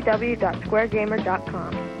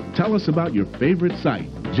 www.squaregamer.com. Tell us about your favorite site.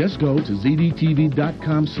 Just go to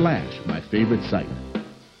zdtv.com/myfavoritesite.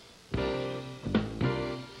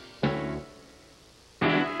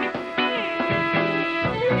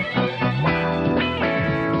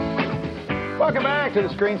 Welcome back to the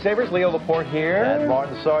Screensavers. Leo Laporte here. And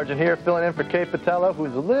Martin Sargent here, filling in for Kate Patella,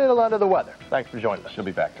 who's a little under the weather. Thanks for joining us. She'll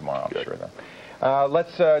be back tomorrow, I'm sure, though.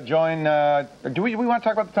 Let's join... do we want to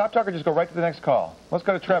talk about the Top Talk or just go right to the next call? Let's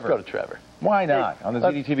go to Trevor. Let's go to Trevor. Why not? On the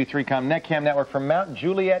ZDTV 3Com Netcam network from Mount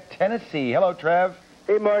Juliet, Tennessee. Hello, Trev.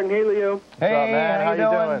 Hey, Martin. Hey, Leo. Hey, what's up, man? How you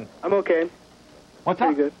doing? I'm okay. What's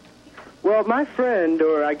Pretty up? Good. Well, my friend,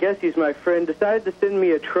 or I guess he's my friend, decided to send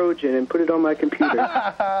me a Trojan and put it on my computer.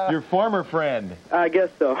 Your former friend. I guess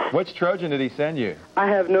so. Which Trojan did he send you? I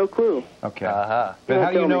have no clue. Okay. But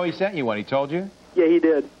how do you know he sent you one? He told you? Yeah, he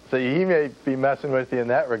did. So he may be messing with you in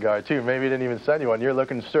that regard, too. Maybe he didn't even send you one. You're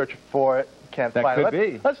looking to search for it, can't find it. That could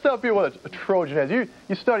be. Let's tell people what a Trojan is.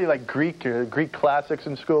 You study, like, Greek classics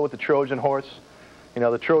in school with the Trojan horse. You know,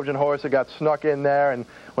 the Trojan horse that got snuck in there, and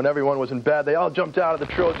when everyone was in bed, they all jumped out of the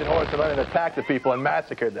Trojan horse and then attacked the people and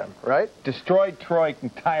massacred them, right? Destroyed Troy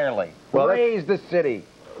entirely. Well, razed the city.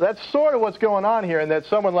 That's sort of what's going on here, in that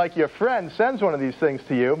someone like your friend sends one of these things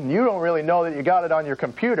to you, and you don't really know that you got it on your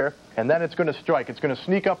computer, and then it's going to strike. It's going to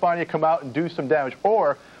sneak up on you, come out, and do some damage.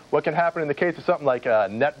 Or what can happen in the case of something like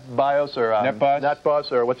NetBIOS or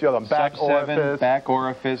NetBus or what's the other one? Back orifice. Back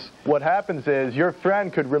orifice. What happens is your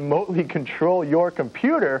friend could remotely control your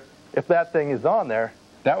computer if that thing is on there.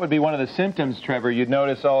 That would be one of the symptoms, Trevor. You'd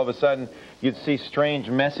notice all of a sudden you'd see strange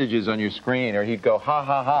messages on your screen, or he'd go, ha,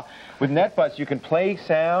 ha, ha. With NetBus, you can play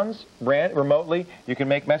sounds remotely. You can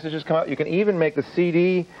make messages come out. You can even make the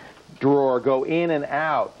CD drawer go in and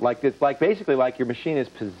out, like this, like basically like your machine is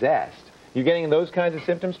possessed. You getting those kinds of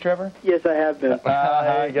symptoms, Trevor? Yes, I have been.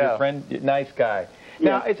 There you go. Your friend, nice guy.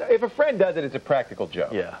 Now, if a friend does it, it's a practical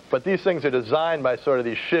joke. Yeah, but these things are designed by sort of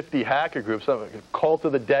these shifty hacker groups, some Cult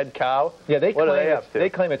of the Dead Cow. Yeah, they claim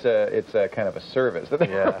claim it's a kind of a service that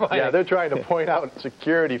they're providing. Yeah, they're trying to point out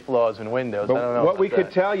security flaws in Windows. But I don't know what we could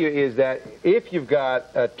tell you is that if you've got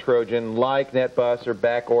a Trojan like NetBus or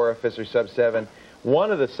Back Orifice or Sub 7,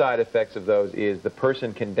 one of the side effects of those is the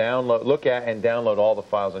person can look at and download all the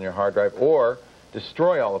files on your hard drive or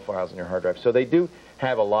destroy all the files on your hard drive. So they do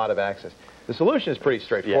have a lot of access. The solution is pretty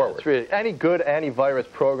straightforward. Yeah, it's really, any good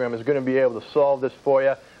antivirus program is going to be able to solve this for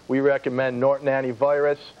you. We recommend Norton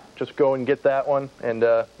Antivirus. Just go and get that one, and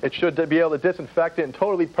it should be able to disinfect it and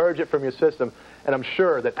totally purge it from your system. And I'm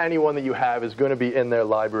sure that anyone that you have is going to be in their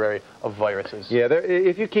library of viruses. Yeah,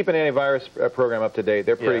 if you keep an antivirus program up to date,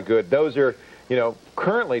 they're pretty good. Those are, you know,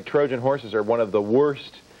 currently Trojan horses are one of the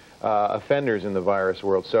worst offenders in the virus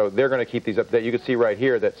world. So they're going to keep these up to date. You can see right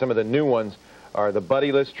here that some of the new ones are the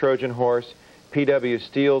Buddyless Trojan horse, PW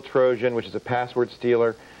Steal Trojan, which is a password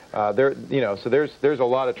stealer. So there's a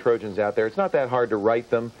lot of Trojans out there. It's not that hard to write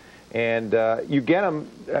them, and you get them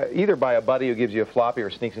either by a buddy who gives you a floppy or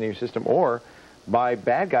sneaks into your system, or by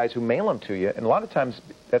bad guys who mail them to you. And a lot of times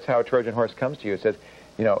that's how a Trojan horse comes to you. It says,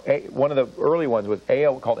 you know, one of the early ones was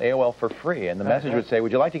called AOL for free, and the message would say,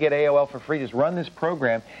 would you like to get AOL for free? Just run this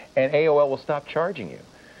program, and AOL will stop charging you.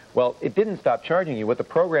 Well, it didn't stop charging you. What the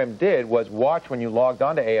program did was watch when you logged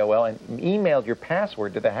onto AOL and emailed your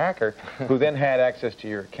password to the hacker, who then had access to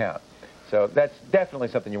your account. So that's definitely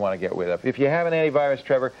something you want to get rid of. If you have an antivirus,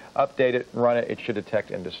 Trevor, update it, run it. It should detect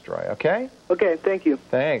and destroy, okay? Okay, thank you.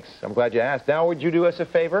 Thanks. I'm glad you asked. Now, would you do us a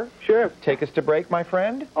favor? Sure. Take us to break, my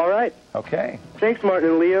friend? All right. Okay. Thanks,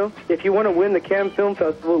 Martin and Leo. If you want to win the Cam Film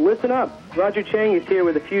Festival, listen up. Roger Chang is here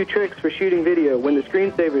with a few tricks for shooting video when the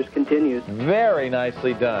screensavers continues. Very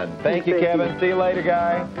nicely done. Thank you, Kevin. See you later,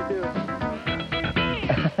 guy.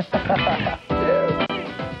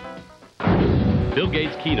 Bill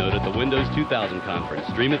Gates' keynote at the Windows 2000 conference.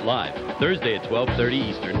 Stream it live Thursday at 12:30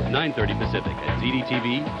 Eastern, 9:30 Pacific at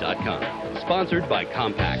ZDTV.com. Sponsored by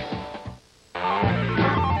Compaq.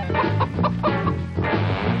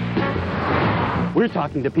 We're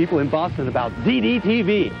talking to people in Boston about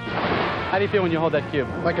ZDTV. How do you feel when you hold that cube?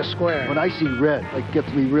 Like a square. When I see red, it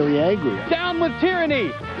gets me really angry. Down with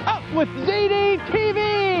tyranny! Up with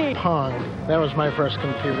ZDTV! Pong. That was my first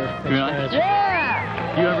computer experience. Yeah!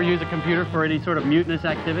 Do you ever use a computer for any sort of mutinous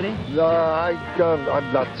activity? No,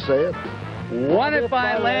 I'm not to say it. One if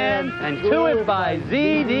by land and two if by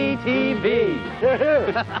ZDTV.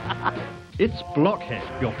 It's Blockhead,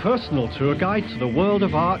 your personal tour guide to the world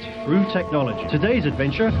of art through technology. Today's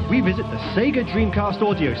adventure, we visit the Sega Dreamcast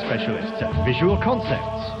audio specialists at Visual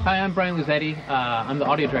Concepts. Hi, I'm Brian Livingston. I'm the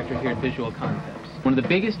audio director here at Visual Concepts. One of the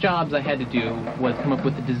biggest jobs I had to do was come up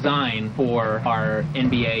with the design for our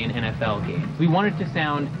NBA and NFL games. We wanted to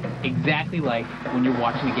sound exactly like when you're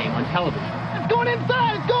watching a game on television. It's going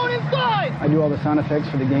inside! It's going inside! I do all the sound effects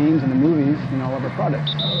for the games and the movies and all of our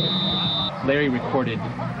products. Larry recorded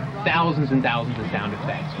thousands and thousands of sound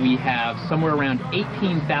effects. We have somewhere around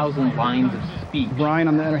 18,000 lines of speech. Brian,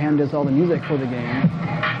 on the other hand, does all the music for the game.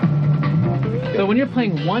 So when you're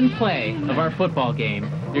playing one play of our football game,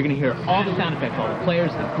 you're going to hear all the sound effects, all the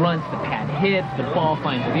players, the grunts, the pad hits, the ball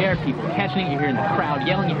flying through the air, people catching it, you're hearing the crowd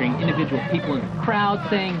yelling, you're hearing individual people in the crowd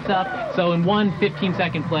saying stuff. So in one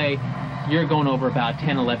 15-second play, you're going over about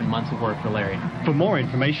 10, 11 months of work for Larry. For more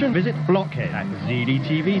information, visit Blockhead at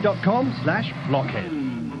zdtv.com/blockhead.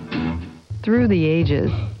 Through the ages,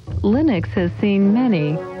 Linux has seen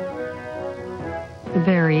many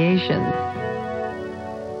variations.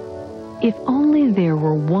 If only there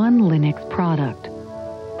were one Linux product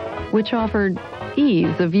which offered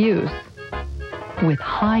ease of use with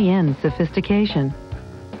high-end sophistication.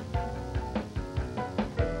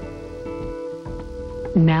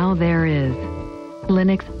 Now there is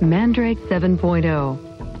Linux Mandrake 7.0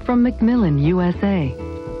 from Macmillan, USA,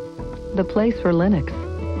 the place for Linux.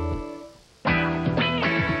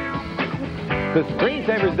 The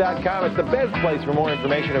Screensavers.com is the best place for more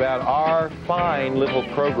information about our fine little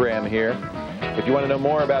program here. If you want to know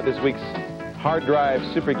more about this week's Hard Drive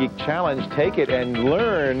Super Geek Challenge, take it and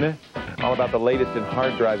learn all about the latest in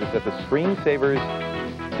hard drives. It's at the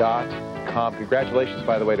Screensavers.com. Congratulations,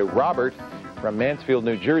 by the way, to Robert from Mansfield,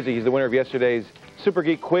 New Jersey. He's the winner of yesterday's Super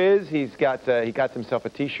Geek quiz. He got himself a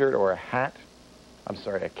T-shirt or a hat. I'm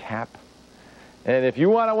sorry, a cap. And if you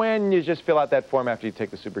want to win, you just fill out that form after you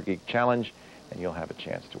take the Super Geek Challenge, and you'll have a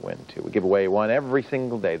chance to win, too. We give away one every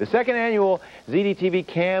single day. The second annual ZDTV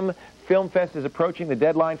Cam Film Fest is approaching. The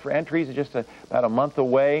deadline for entries is just about a month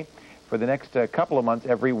away. For the next couple of months,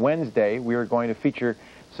 every Wednesday, we are going to feature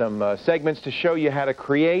some segments to show you how to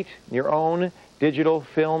create your own digital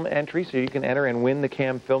film entry so you can enter and win the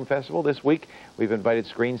Cam Film Festival. This week, we've invited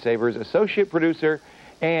Screensaver's associate producer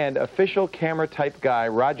and official camera type guy,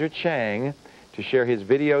 Roger Chang, to share his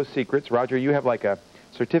video secrets. Roger, you have like a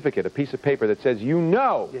certificate, a piece of paper that says you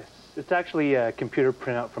know. Yes. It's actually a computer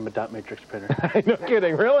printout from a dot matrix printer. No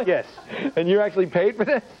kidding, really? Yes. And you actually paid for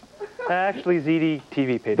this? Actually,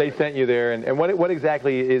 ZDTV paid. They sent you there, and what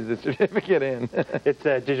exactly is the certificate in? It's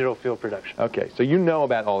a digital film production. Okay, so you know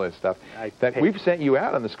about all this stuff. We've sent you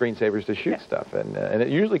out on the Screensavers to shoot stuff, and it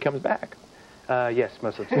usually comes back. Yes,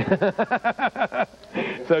 most of the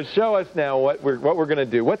time. So show us now what we're going to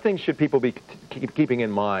do. What things should people be keeping in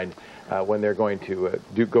mind when they're going to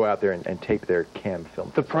go out there and tape their cam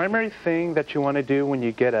film? The primary thing that you want to do when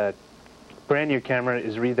you get a brand new camera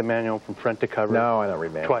is read the manual from front to cover. No, I don't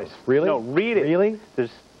read manuals. Twice. Really? No, read it. Really?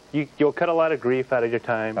 You'll cut a lot of grief out of your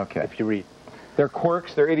time if you read. They're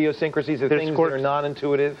quirks, they're idiosyncrasies, they're things that are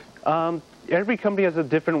non-intuitive? Every company has a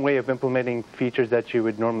different way of implementing features that you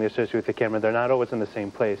would normally associate with the camera. They're not always in the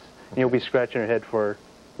same place. And you'll be scratching your head for,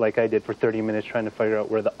 like I did, for 30 minutes trying to figure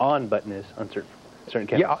out where the on button is on certain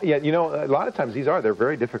cameras. Yeah, you know, a lot of times they're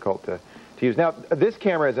very difficult to use. Now, this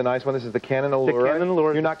camera is a nice one. This is the Canon Allura. The Canon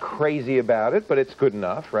Allura. You're not crazy about it, but it's good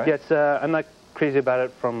enough, right? Yes, I'm not crazy about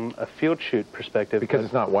it from a field shoot perspective. Because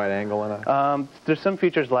it's not wide angle enough? There's some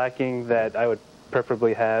features lacking that I would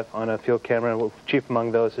preferably have on a field camera. Chief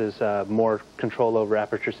among those is more control over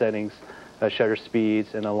aperture settings, shutter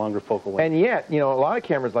speeds, and a longer focal length. And yet, you know, a lot of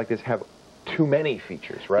cameras like this have too many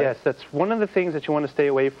features, right? Yes, that's one of the things that you want to stay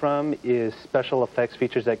away from is special effects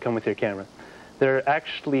features that come with your camera. They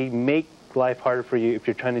actually make life harder for you if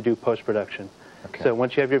you're trying to do post-production. Okay. So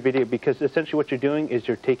once you have your video, because essentially what you're doing is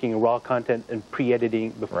you're taking raw content and pre-editing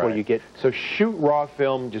before you get... So shoot raw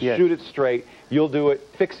film, just shoot it straight, you'll do it,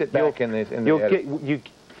 fix it back in the edit. You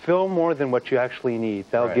film more than what you actually need.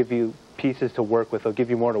 That'll give you pieces to work with. They'll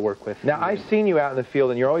give you more to work with. Now, I've seen you out in the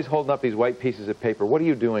field, and you're always holding up these white pieces of paper. What are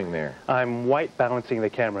you doing there? I'm white balancing the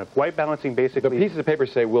camera. White balancing basically... The pieces of paper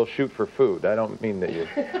say, we'll shoot for food. I don't mean that you...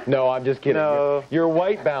 No, I'm just kidding. No. You're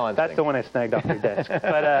white balancing. That's the one I snagged off your desk.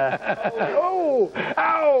 But, oh!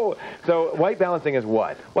 Ow! So white balancing is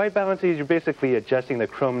what? White balancing is you're basically adjusting the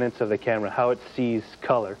chrominance of the camera, how it sees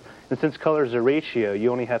color. And since color is a ratio,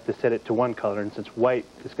 you only have to set it to one color. And since white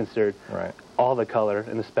is considered all the color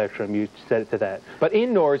in the spectrum, you set it to that. But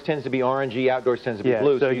indoors tends to be orangey, outdoors tends to be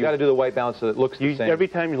blue. So you got to do the white balance so it looks the same. Every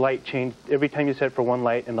time you set it for one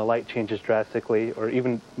light and the light changes drastically, or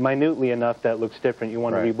even minutely enough that it looks different, you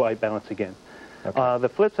want to re-white balance again. Okay. The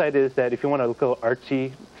flip side is that if you want to look a little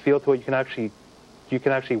artsy feel to it, you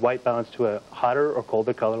can actually white balance to a hotter or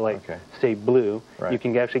colder color, like say blue. You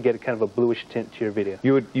can actually get kind of a bluish tint to your video.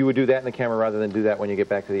 You would do that in the camera rather than do that when you get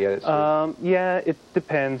back to the edit suite? Yeah, it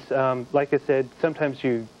depends. Like I said, sometimes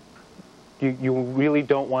you really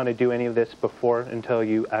don't want to do any of this before until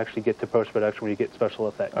you actually get to post-production where you get special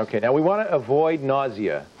effects. Okay, now we want to avoid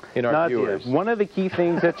nausea in our viewers. One of the key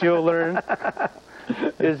things that you'll learn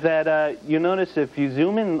is that you notice if you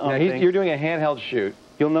zoom in on things, you're doing a handheld shoot.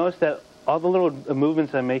 You'll notice that all the little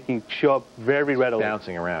movements I'm making show up very readily.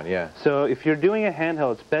 Bouncing around, yeah. So if you're doing a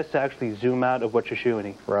handheld, it's best to actually zoom out of what you're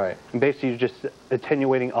shooting. Right. And basically you're just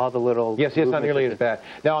attenuating all the little it's not nearly as bad.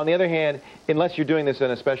 Now, on the other hand, unless you're doing this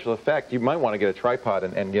in a special effect, you might want to get a tripod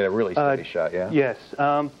and get a really steady shot, yeah? Yes.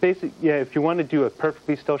 If you want to do a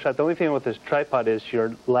perfectly still shot, the only thing with this tripod is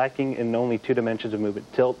you're lacking in only 2 dimensions of movement,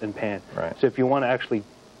 tilt and pan. Right. So if you want to actually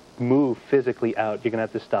move physically out, you're going to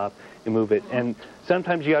have to stop and move it. And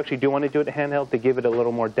sometimes you actually do want to do it handheld to give it a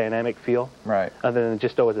little more dynamic feel. Right. Other than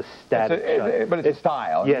just always a static shot. But it's a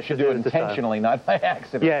style. Yes, you should do it intentionally, not by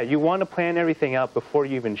accident. Yeah, you want to plan everything out before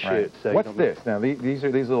you even shoot. Right. So what's this? Now, these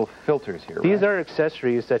are these little filters here, These are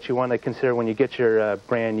accessories that you want to consider when you get your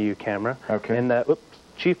brand new camera. Okay. And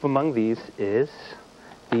chief among these is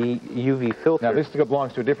the UV filter. Now, this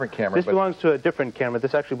belongs to a different camera. This belongs to a different camera.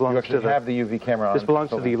 This actually belongs to have the UV camera on. This belongs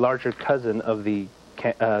to the larger cousin of the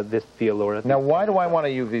the Allura. Now, why do I want a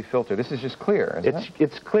UV filter? This is just clear, isn't it?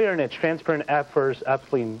 It's clear and it's transparent, offers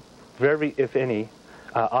absolutely very, if any,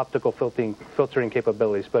 optical filtering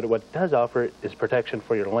capabilities. But what it does offer is protection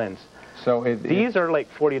for your lens. So these are like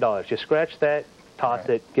 $40. You scratch that, toss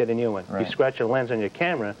it, get a new one. You scratch your lens on your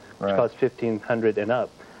camera, which costs $1,500 and up.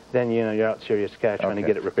 then you're out serious cash trying to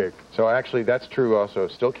get it repaired. So actually, that's true also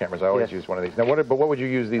of still cameras. I always use one of these. Now, but what would you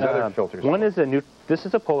use these other filters? One is this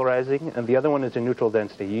is a polarizing, and the other one is a neutral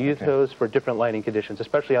density. You use those for different lighting conditions,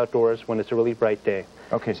 especially outdoors when it's a really bright day.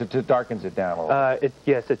 Okay, so it darkens it down a little.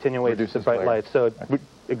 Yes, attenuates the bright light, so it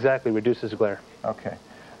exactly reduces glare. Okay.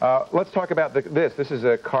 Let's talk about this. This is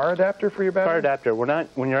a car adapter for your battery? Car adapter.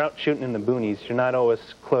 When you're out shooting in the boonies, you're not always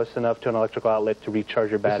close enough to an electrical outlet to recharge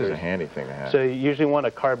your battery. This is a handy thing to have. So you usually want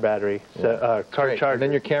a car battery, car charger. And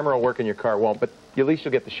then your camera will work and your car won't, but at least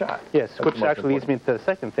you'll get the shot. Yes, which actually leads me to the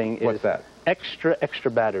second thing. What's that? Extra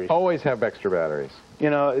batteries. Always have extra batteries.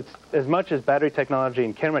 It's as much as battery technology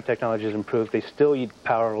and camera technology has improved, they still eat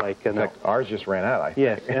power like. In fact, ours just ran out, I think.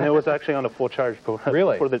 Yes, and it was actually on a full charge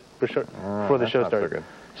really? before the show started. So good.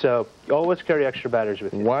 So you always carry extra batteries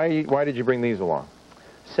with you. Why did you bring these along?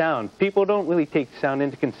 Sound. People don't really take sound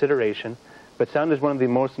into consideration, but sound is one of the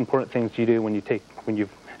most important things you do when you shoot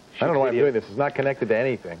I don't know why I'm doing this. It's not connected to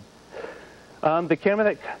anything.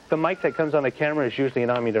 The mic that comes on the camera is usually an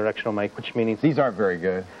omnidirectional mic, which means these aren't very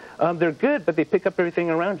good. They're good, but they pick up everything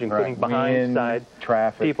around you, including behind, wind, side,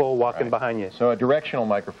 traffic, people walking behind you. So a directional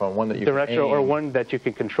microphone, one that you can aim. Or one that you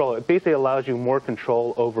can control. It basically allows you more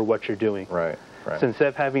control over what you're doing. Right. So instead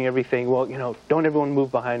of having everything, don't everyone move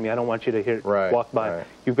behind me. I don't want you to walk by. Right.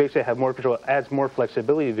 You basically have more control. It adds more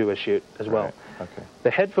flexibility to a shoot as well. Right. Okay. The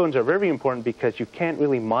headphones are very important because you can't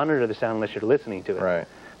really monitor the sound unless you're listening to it. Right.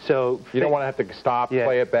 So you don't want to have to stop,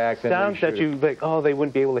 play it back. Then sounds that you like, they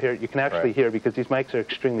wouldn't be able to hear it. You can actually hear because these mics are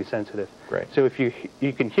extremely sensitive. Great. So if you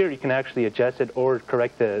can hear, you can actually adjust it or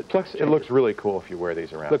correct the. Plus, it looks really cool if you wear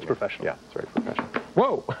these around. Looks professional. Yeah, it's very professional.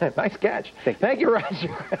 Whoa, nice catch. Thank you, Roger.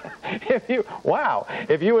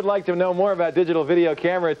 If you would like to know more about digital video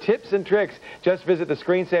camera tips and tricks, just visit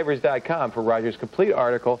thescreensavers.com for Roger's complete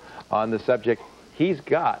article on the subject. He's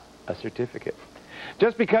got a certificate.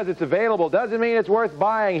 Just because it's available doesn't mean it's worth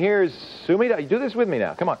buying. Here's Sumida. Do this with me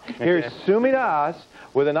now. Come on. Here's Sumida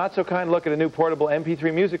with a not-so-kind look at a new portable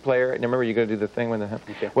MP3 music player. And remember, you're going to do the thing with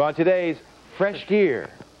the... Well, on today's Fresh Gear.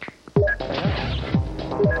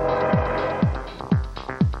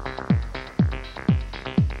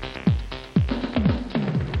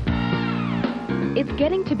 It's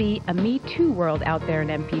getting to be a Me Too world out there in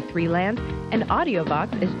MP3 land, and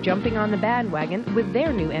Audiovox is jumping on the bandwagon with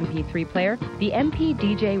their new MP3 player, the MP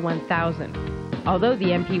DJ 1000. Although the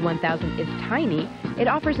MP 1000 is tiny, it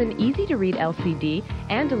offers an easy-to-read LCD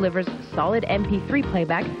and delivers solid MP3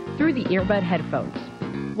 playback through the earbud headphones.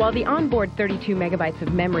 While the onboard 32 megabytes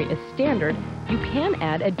of memory is standard, you can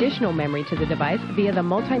add additional memory to the device via the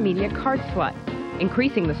multimedia card slot,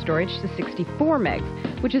 increasing the storage to 64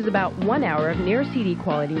 megs, which is about 1 hour of near CD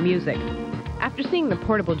quality music. After seeing the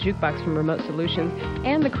portable jukebox from Remote Solutions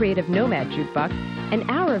and the Creative Nomad jukebox, an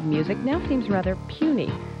hour of music now seems rather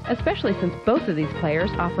puny, especially since both of these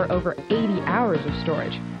players offer over 80 hours of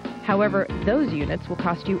storage. However, those units will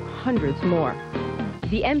cost you hundreds more.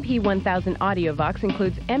 The MP 1000 Audiovox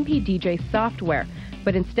includes MP DJ software,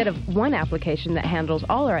 but instead of one application that handles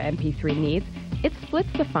all our MP3 needs, it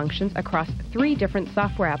splits the functions across 3 different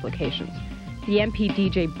software applications. The MP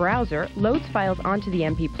DJ browser loads files onto the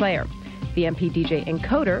MP player. The MP DJ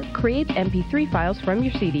encoder creates MP3 files from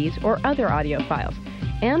your CDs or other audio files.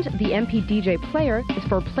 And the MP DJ player is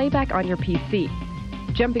for playback on your PC.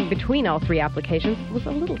 Jumping between all 3 applications was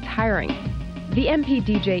a little tiring. The MP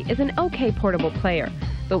DJ is an okay portable player,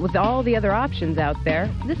 but with all the other options out there,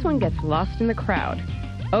 this one gets lost in the crowd.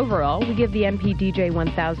 Overall, we give the MP DJ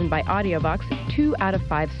 1000 by Audiovox 2 out of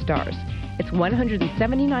 5 stars. It's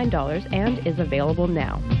 $179 and is available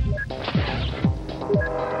now.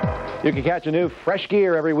 You can catch a new Fresh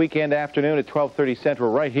Gear every weekend afternoon at 12:30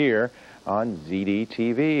 Central right here on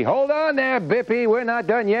ZDTV. Hold on there, Bippy. We're not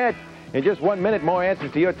done yet. In just 1 minute, more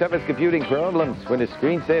answers to your toughest computing problems when the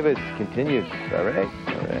Screensavers continues. All right?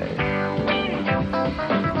 All right.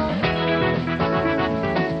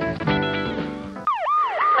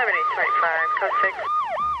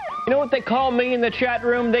 You know what they call me in the chat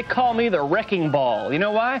room? They call me the wrecking ball. You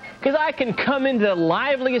know why? Because I can come into the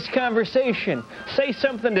liveliest conversation, say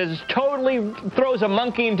something that totally throws a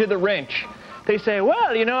monkey into the wrench. They say,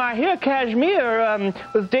 well, you know, I hear Kashmir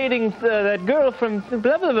was dating that girl from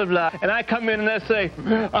blah, blah, blah, blah. And I come in and I say,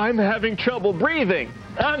 I'm having trouble breathing.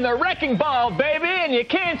 I'm the wrecking ball, baby, and you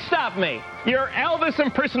can't stop me. Your Elvis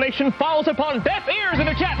impersonation falls upon deaf ears in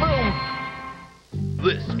the chat room.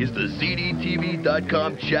 This is the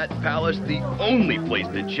ZDTV.com Chat Palace, the only place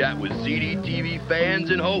to chat with ZDTV fans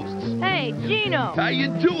and hosts. Hey, Gino. How you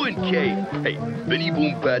doing, Kate? Hey, Vinny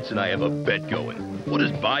Boom Bats and I have a bet going. What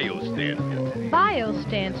does BIOS stand for? BIOS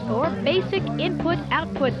stands for Basic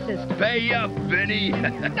Input-Output System. Pay up, Vinny.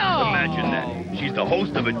 Imagine that. She's the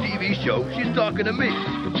host of a TV show. She's talking to me.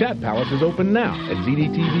 The Chat Palace is open now at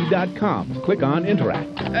ZDTV.com. Click on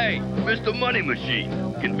Interact. Hey, Mr. Money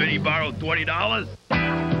Machine, can Vinny borrow $20?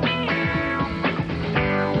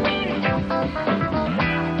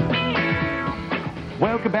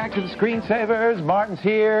 Welcome back to the Screensavers. Martin's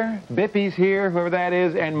here, Bippy's here, whoever that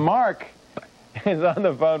is, and Mark is on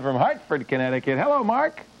the phone from Hartford, Connecticut. Hello,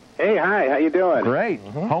 Mark. Hey, hi, how you doing? Great.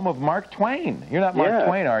 Home of Mark Twain. You're not Mark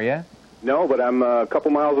Twain, are you? No, but I'm a couple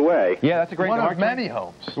miles away. Yeah, that's a great one Mark of many Twain.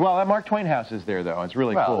 homes. Well, that Mark Twain house is there, though. It's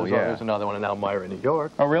really cool, There's another one in Elmira, New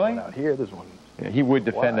York. Oh, really? Out here, there's one. Yeah, he would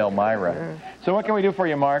defend Elmira. Yeah. So what can we do for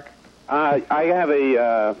you, Mark? I have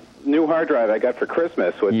a new hard drive I got for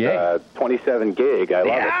Christmas with 27 gig. I love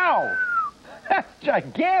it. Ow! That's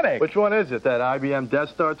gigantic. Which one is it? That IBM Death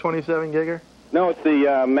Star 27 gigger? No, it's the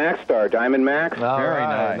MaxStar, Diamond Max. Very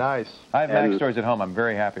nice. Nice. I have MaxStars at home. I'm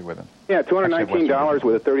very happy with them. Yeah, $219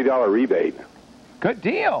 with a $30 rebate. Good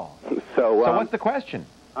deal. So what's the question?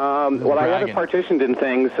 Well, I have it partitioned in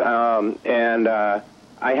things, and I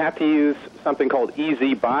have to use something called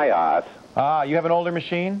Easy BIOS. Ah, you have an older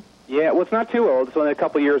machine? Yeah, well, it's not too old. It's only a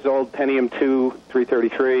couple years old, Pentium 2,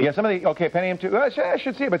 333. Yeah, some of the, Pentium 2, I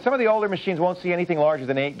should see it, but some of the older machines won't see anything larger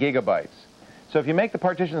than 8 gigabytes. So if you make the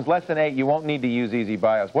partitions less than 8, you won't need to use Easy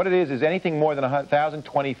BIOS. What it is anything more than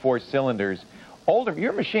 1,024 cylinders. Older,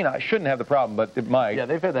 your machine shouldn't have the problem, but it might. Yeah,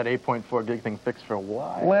 they've had that 8.4 gig thing fixed for a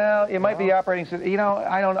while. Well, it might be operating system. You know,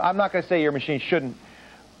 I'm not going to say your machine shouldn't,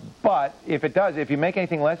 but if it does, if you make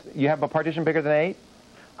anything less, you have a partition bigger than 8?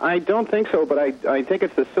 I don't think so, but I think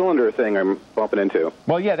it's the cylinder thing I'm bumping into.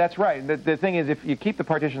 Well, yeah, that's right. The thing is, if you keep the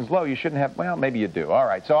partitions low, you shouldn't have, well, maybe you do. All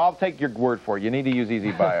right, so I'll take your word for it. You need to use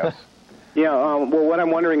Easy BIOS. Yeah, well, what I'm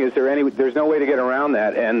wondering is there's no way to get around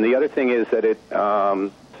that, and the other thing is that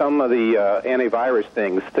some of the antivirus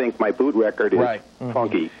things think my boot record is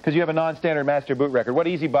funky. Because you have a non-standard master boot record. What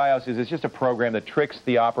Easy BIOS is, it's just a program that tricks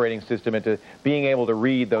the operating system into being able to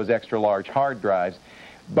read those extra large hard drives.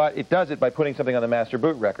 But it does it by putting something on the master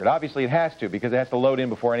boot record. Obviously, it has to, because it has to load in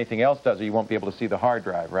before anything else does, or you won't be able to see the hard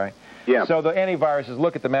drive, right? Yeah. So the antiviruses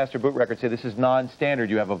look at the master boot record and say, this is non-standard,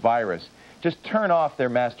 you have a virus. Just turn off their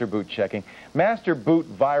master boot checking. Master boot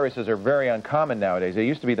viruses are very uncommon nowadays. They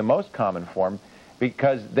used to be the most common form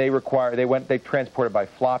because they transported by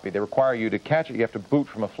floppy. They require you to catch it. You have to boot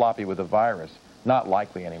from a floppy with a virus. Not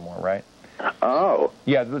likely anymore, right? Oh.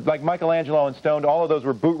 Yeah, like Michelangelo and Stone, all of those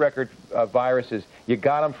were boot record viruses. You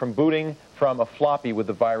got them from booting from a floppy with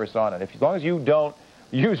the virus on it. As long as you don't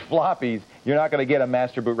use floppies, you're not going to get a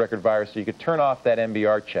master boot record virus, so you could turn off that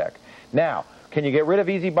MBR check. Now, can you get rid of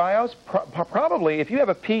Easy BIOS? Probably. If you have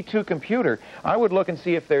a P2 computer, I would look and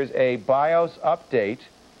see if there's a BIOS update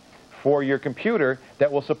for your computer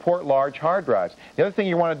that will support large hard drives. The other thing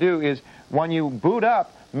you want to do is, when you boot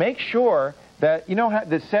up, make sure that, you know how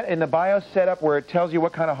in the BIOS setup where it tells you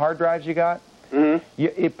what kind of hard drives you got? Mm-hmm.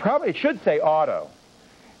 It should say auto.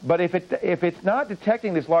 But if it's not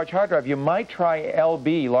detecting this large hard drive, you might try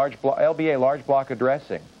LBA, large block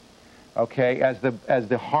addressing, okay, as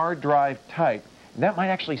the hard drive type. And that might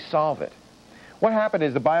actually solve it. What happened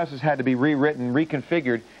is the BIOSes had to be rewritten,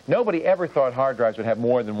 reconfigured. Nobody ever thought hard drives would have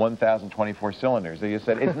more than 1,024 cylinders. They just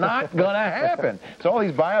said, it's not going to happen. So all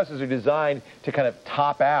these BIOSes are designed to kind of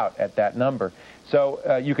top out at that number. So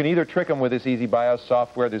you can either trick them with this Easy BIOS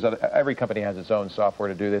software. Every company has its own software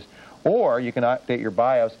to do this. Or you can update your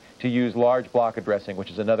BIOS to use large block addressing, which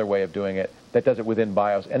is another way of doing it that does it within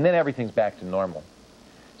BIOS. And then everything's back to normal.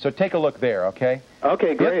 So take a look there, okay?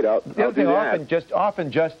 Okay, great. I'll do that.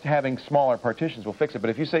 Often just having smaller partitions will fix it. But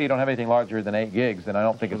if you say you don't have anything larger than 8 gigs, then I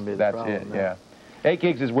don't think that's it. No. Yeah, 8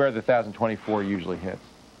 gigs is where the 1,024 usually hits.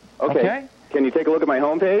 Okay. Can you take a look at my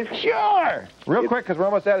homepage? Sure. Real quick, because we're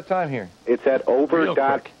almost out of time here. It's at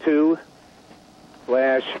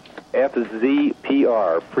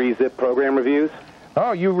over.2/FZPR, free zip program reviews.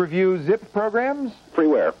 Oh, you review zip programs?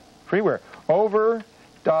 Freeware.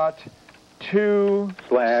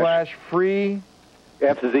 Over.2/free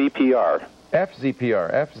FZPR.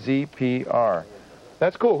 FZPR.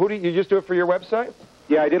 That's cool. Who do you just do it for your website?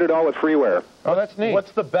 Yeah, I did it all with freeware. Oh, that's neat.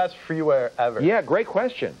 What's the best freeware ever? Yeah, great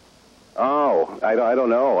question. Oh, I don't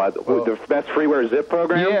know. The best freeware zip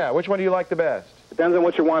program? Yeah, which one do you like the best? Depends on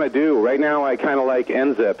what you want to do. Right now, I kind of like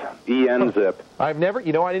NZip, ENZip. I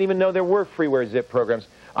didn't even know there were freeware zip programs.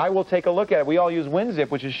 I will take a look at it. We all use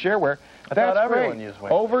WinZip, which is shareware. That's everyone great. Uses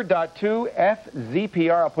WinZip.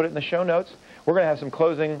 Over.2FZPR. I'll put it in the show notes. We're going to have some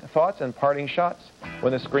closing thoughts and parting shots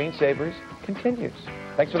when the Screensavers continues.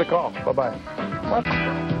 Thanks for the call. Bye-bye.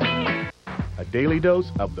 a daily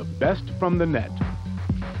dose of the best from the net.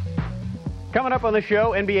 Coming up on the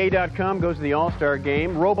show, NBA.com goes to the All-Star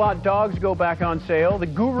Game. Robot dogs go back on sale. The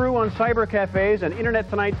guru on cyber cafes and Internet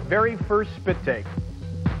Tonight's very first spit take.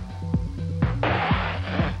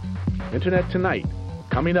 Internet Tonight,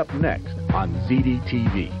 coming up next on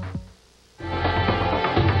ZDTV.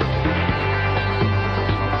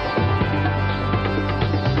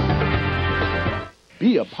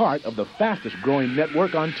 Be a part of the fastest-growing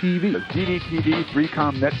network on TV, the ZDTV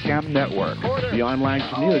 3Com Netcam Network, the online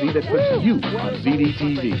community that puts you on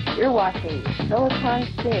ZDTV. You're watching Silicon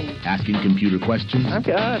Sin. Asking computer questions. I've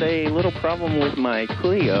got a little problem with my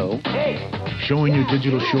Clio. Hey. Showing your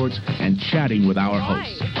digital shorts and chatting with our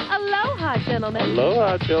hosts. Aloha, gentlemen.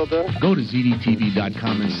 Aloha, Tilde. Go to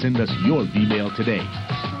ZDTV.com and send us your V-mail today.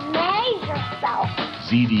 Amaze yourself.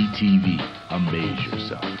 ZDTV. Amaze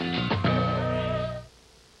yourself.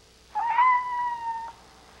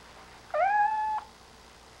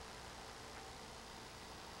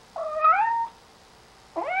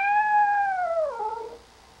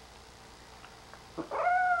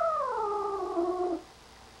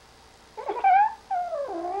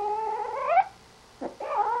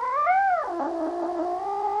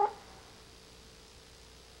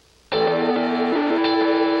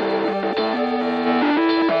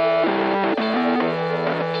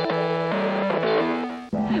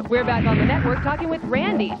 We're back on the network talking with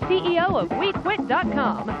Randy, CEO of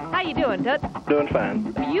WeQuit.com. How you doing, Toots? Doing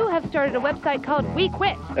fine. You have started a website called We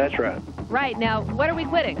Quit. That's right. Right. Now, what are we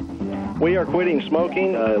quitting? We are quitting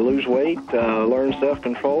smoking, lose weight, learn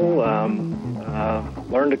self-control,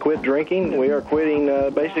 learn to quit drinking. We are quitting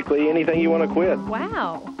basically anything you want to quit.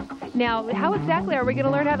 Wow. Now, how exactly are we going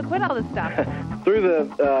to learn how to quit all this stuff? Through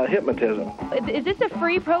the hypnotism. Is this a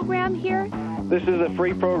free program here? This is a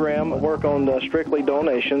free program. Work on strictly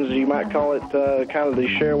donations. You might call it kind of the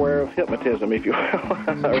shareware of hypnotism, if you will,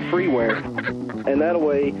 or freeware. And that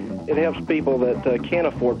way, it helps people that can't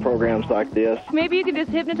afford programs like this. Maybe you can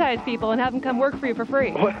just hypnotize people and have them come work for you for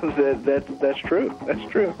free. Well, that's true. That's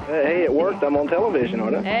true. Hey, it worked. I'm on television,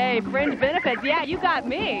 aren't I? Hey, fringe benefits. Yeah, you got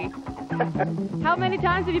me. How many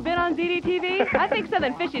times have you been on ZDTV? I think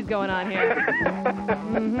something fishy's going on here.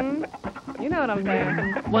 You know what I'm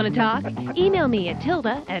saying. Want to talk? Email me at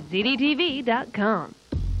tilde@zdtv.com.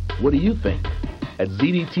 What do you think? At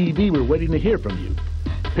ZDTV, we're waiting to hear from you.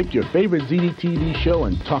 Pick your favorite ZDTV show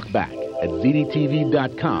and talk back at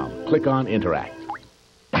zdtv.com. Click on Interact.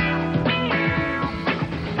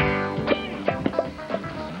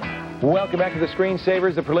 Welcome back to the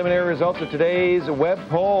Screensavers. The preliminary results of today's web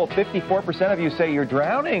poll. 54% of you say you're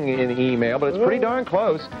drowning in email, but it's pretty darn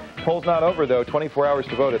close. Poll's not over, though. 24 hours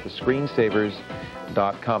to vote at the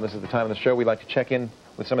Screensavers.com. This is the time of the show. We'd like to check in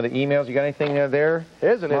with some of the emails. You got anything there?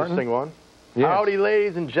 Here's an interesting one. Yes. Howdy,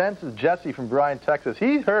 ladies and gents. This is Jesse from Bryan, Texas.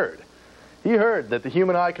 He heard that the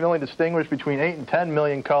human eye can only distinguish between 8 and 10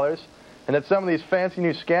 million colors, and that some of these fancy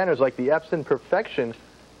new scanners like the Epson Perfection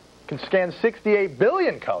can scan 68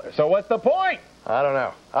 billion colors. So what's the point? I don't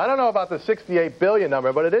know. I don't know about the 68 billion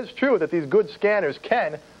number, but it is true that these good scanners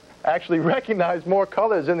can actually recognize more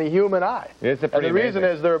colors in the human eye. It's and the reason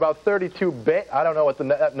is they're about 32 bit. I don't know what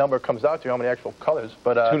that number comes out to, how many actual colors,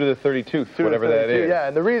 but 2 to the 32th, whatever that is. Yeah,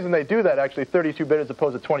 and the reason they do that, actually 32 bit as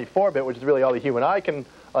opposed to 24 bit, which is really all the human eye can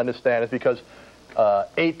understand, is because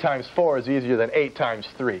 8 times 4 is easier than 8 times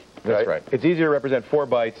 3. That's right. It's easier to represent 4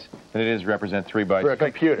 bytes than it is to represent 3 bytes. For a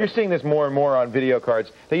computer. You're seeing this more and more on video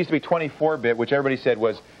cards. They used to be 24-bit, which everybody said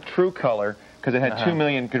was true color, because it had 2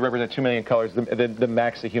 million, could represent 2 million colors, the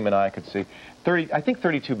max the human eye could see. I think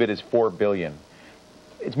 32-bit is 4 billion.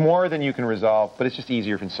 It's more than you can resolve, but it's just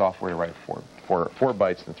easier in software to write 4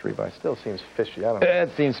 bytes than 3 bytes. Still seems fishy. I don't know.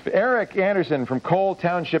 It seems. Eric Anderson from Cole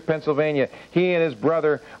Township, Pennsylvania. He and his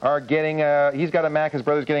brother are getting he's got a Mac, his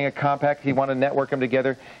brother's getting a compact. He wanted to network them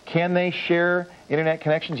together. Can they share internet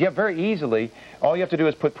connections? Yeah, very easily. All you have to do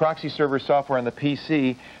is put proxy server software on the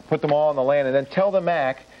PC, put them all on the LAN, and then tell the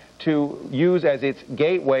Mac to use as its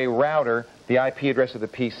gateway router the IP address of the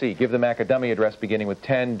PC. Give the Mac a dummy address beginning with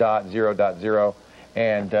 10.0.0,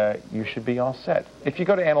 and you should be all set. If you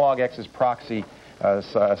go to AnalogX's proxy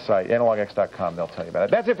site, analogx.com, they'll tell you about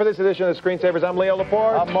it. That's it for this edition of the Screensavers. I'm Leo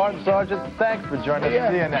Laporte. I'm Martin Sargent. Thanks for joining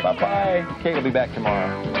us. See you next time. Bye-bye. Kate will be back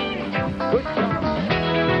tomorrow. Good job.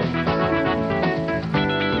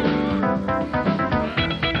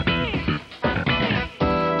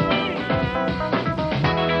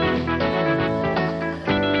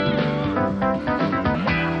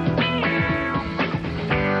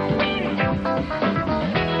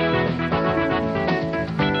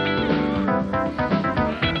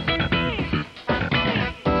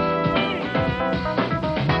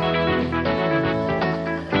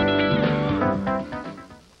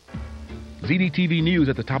 ZDTV News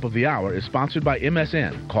at the top of the hour is sponsored by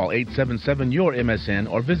MSN. Call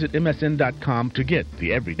 877-YOUR-MSN or visit msn.com to get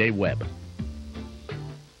the everyday web.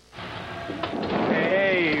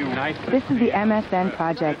 This is the MSN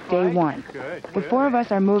project, day one. The four of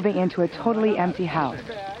us are moving into a totally empty house.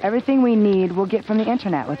 Everything we need we'll get from the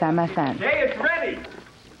internet with MSN. Hey, it's ready!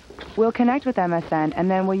 We'll connect with MSN,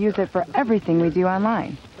 and then we'll use it for everything we do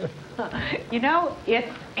online. You know,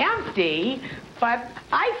 it's empty, but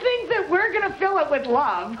I think that we're going to fill it with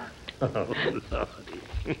love. Oh,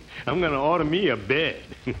 Lordy. I'm going to order me a bed.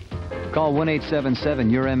 Call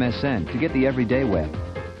 1-877-YOUR-MSN to get the everyday web.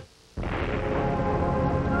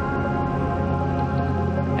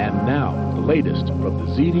 And now, the latest from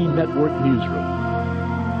the ZD Network newsroom.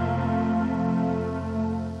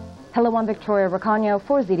 Hello, I'm Victoria Racano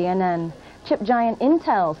for ZDNN. Chip giant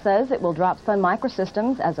Intel says it will drop Sun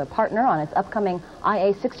Microsystems as a partner on its upcoming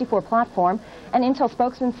IA64 platform. An Intel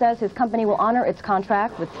spokesman says his company will honor its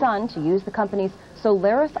contract with Sun to use the company's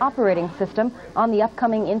Solaris operating system on the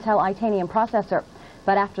upcoming Intel Itanium processor.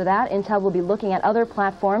 But after that, Intel will be looking at other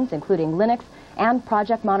platforms, including Linux and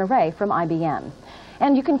Project Monterey from IBM.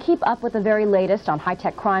 And you can keep up with the very latest on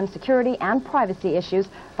high-tech crime, security, and privacy issues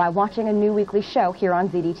by watching a new weekly show here on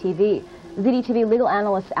ZDTV. ZDTV legal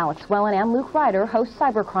analysts Alex Wellen and Luke Ryder host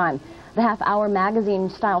Cybercrime. The half-hour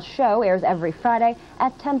magazine-style show airs every Friday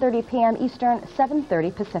at 10:30 p.m. Eastern,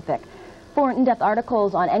 7:30 Pacific. For in-depth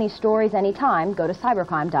articles on any stories anytime, go to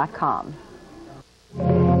cybercrime.com.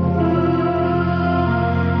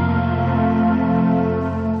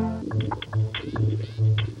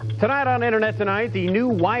 Tonight on Internet Tonight, the new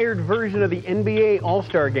wired version of the NBA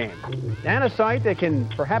All-Star Game. And a site that can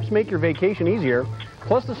perhaps make your vacation easier,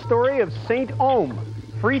 plus the story of St. Ohm,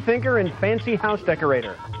 free thinker and fancy house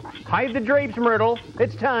decorator. Hide the drapes, Myrtle.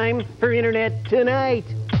 It's time for Internet Tonight.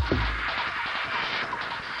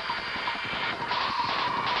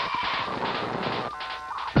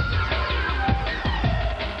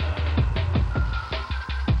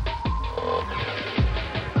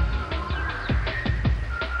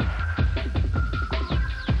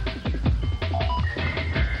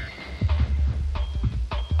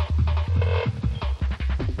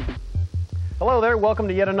 Hello there, welcome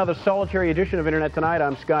to yet another solitary edition of Internet Tonight.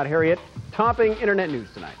 I'm Scott Harriet, topping Internet news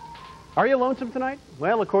tonight. Are you lonesome tonight?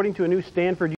 Well, according to a new Stanford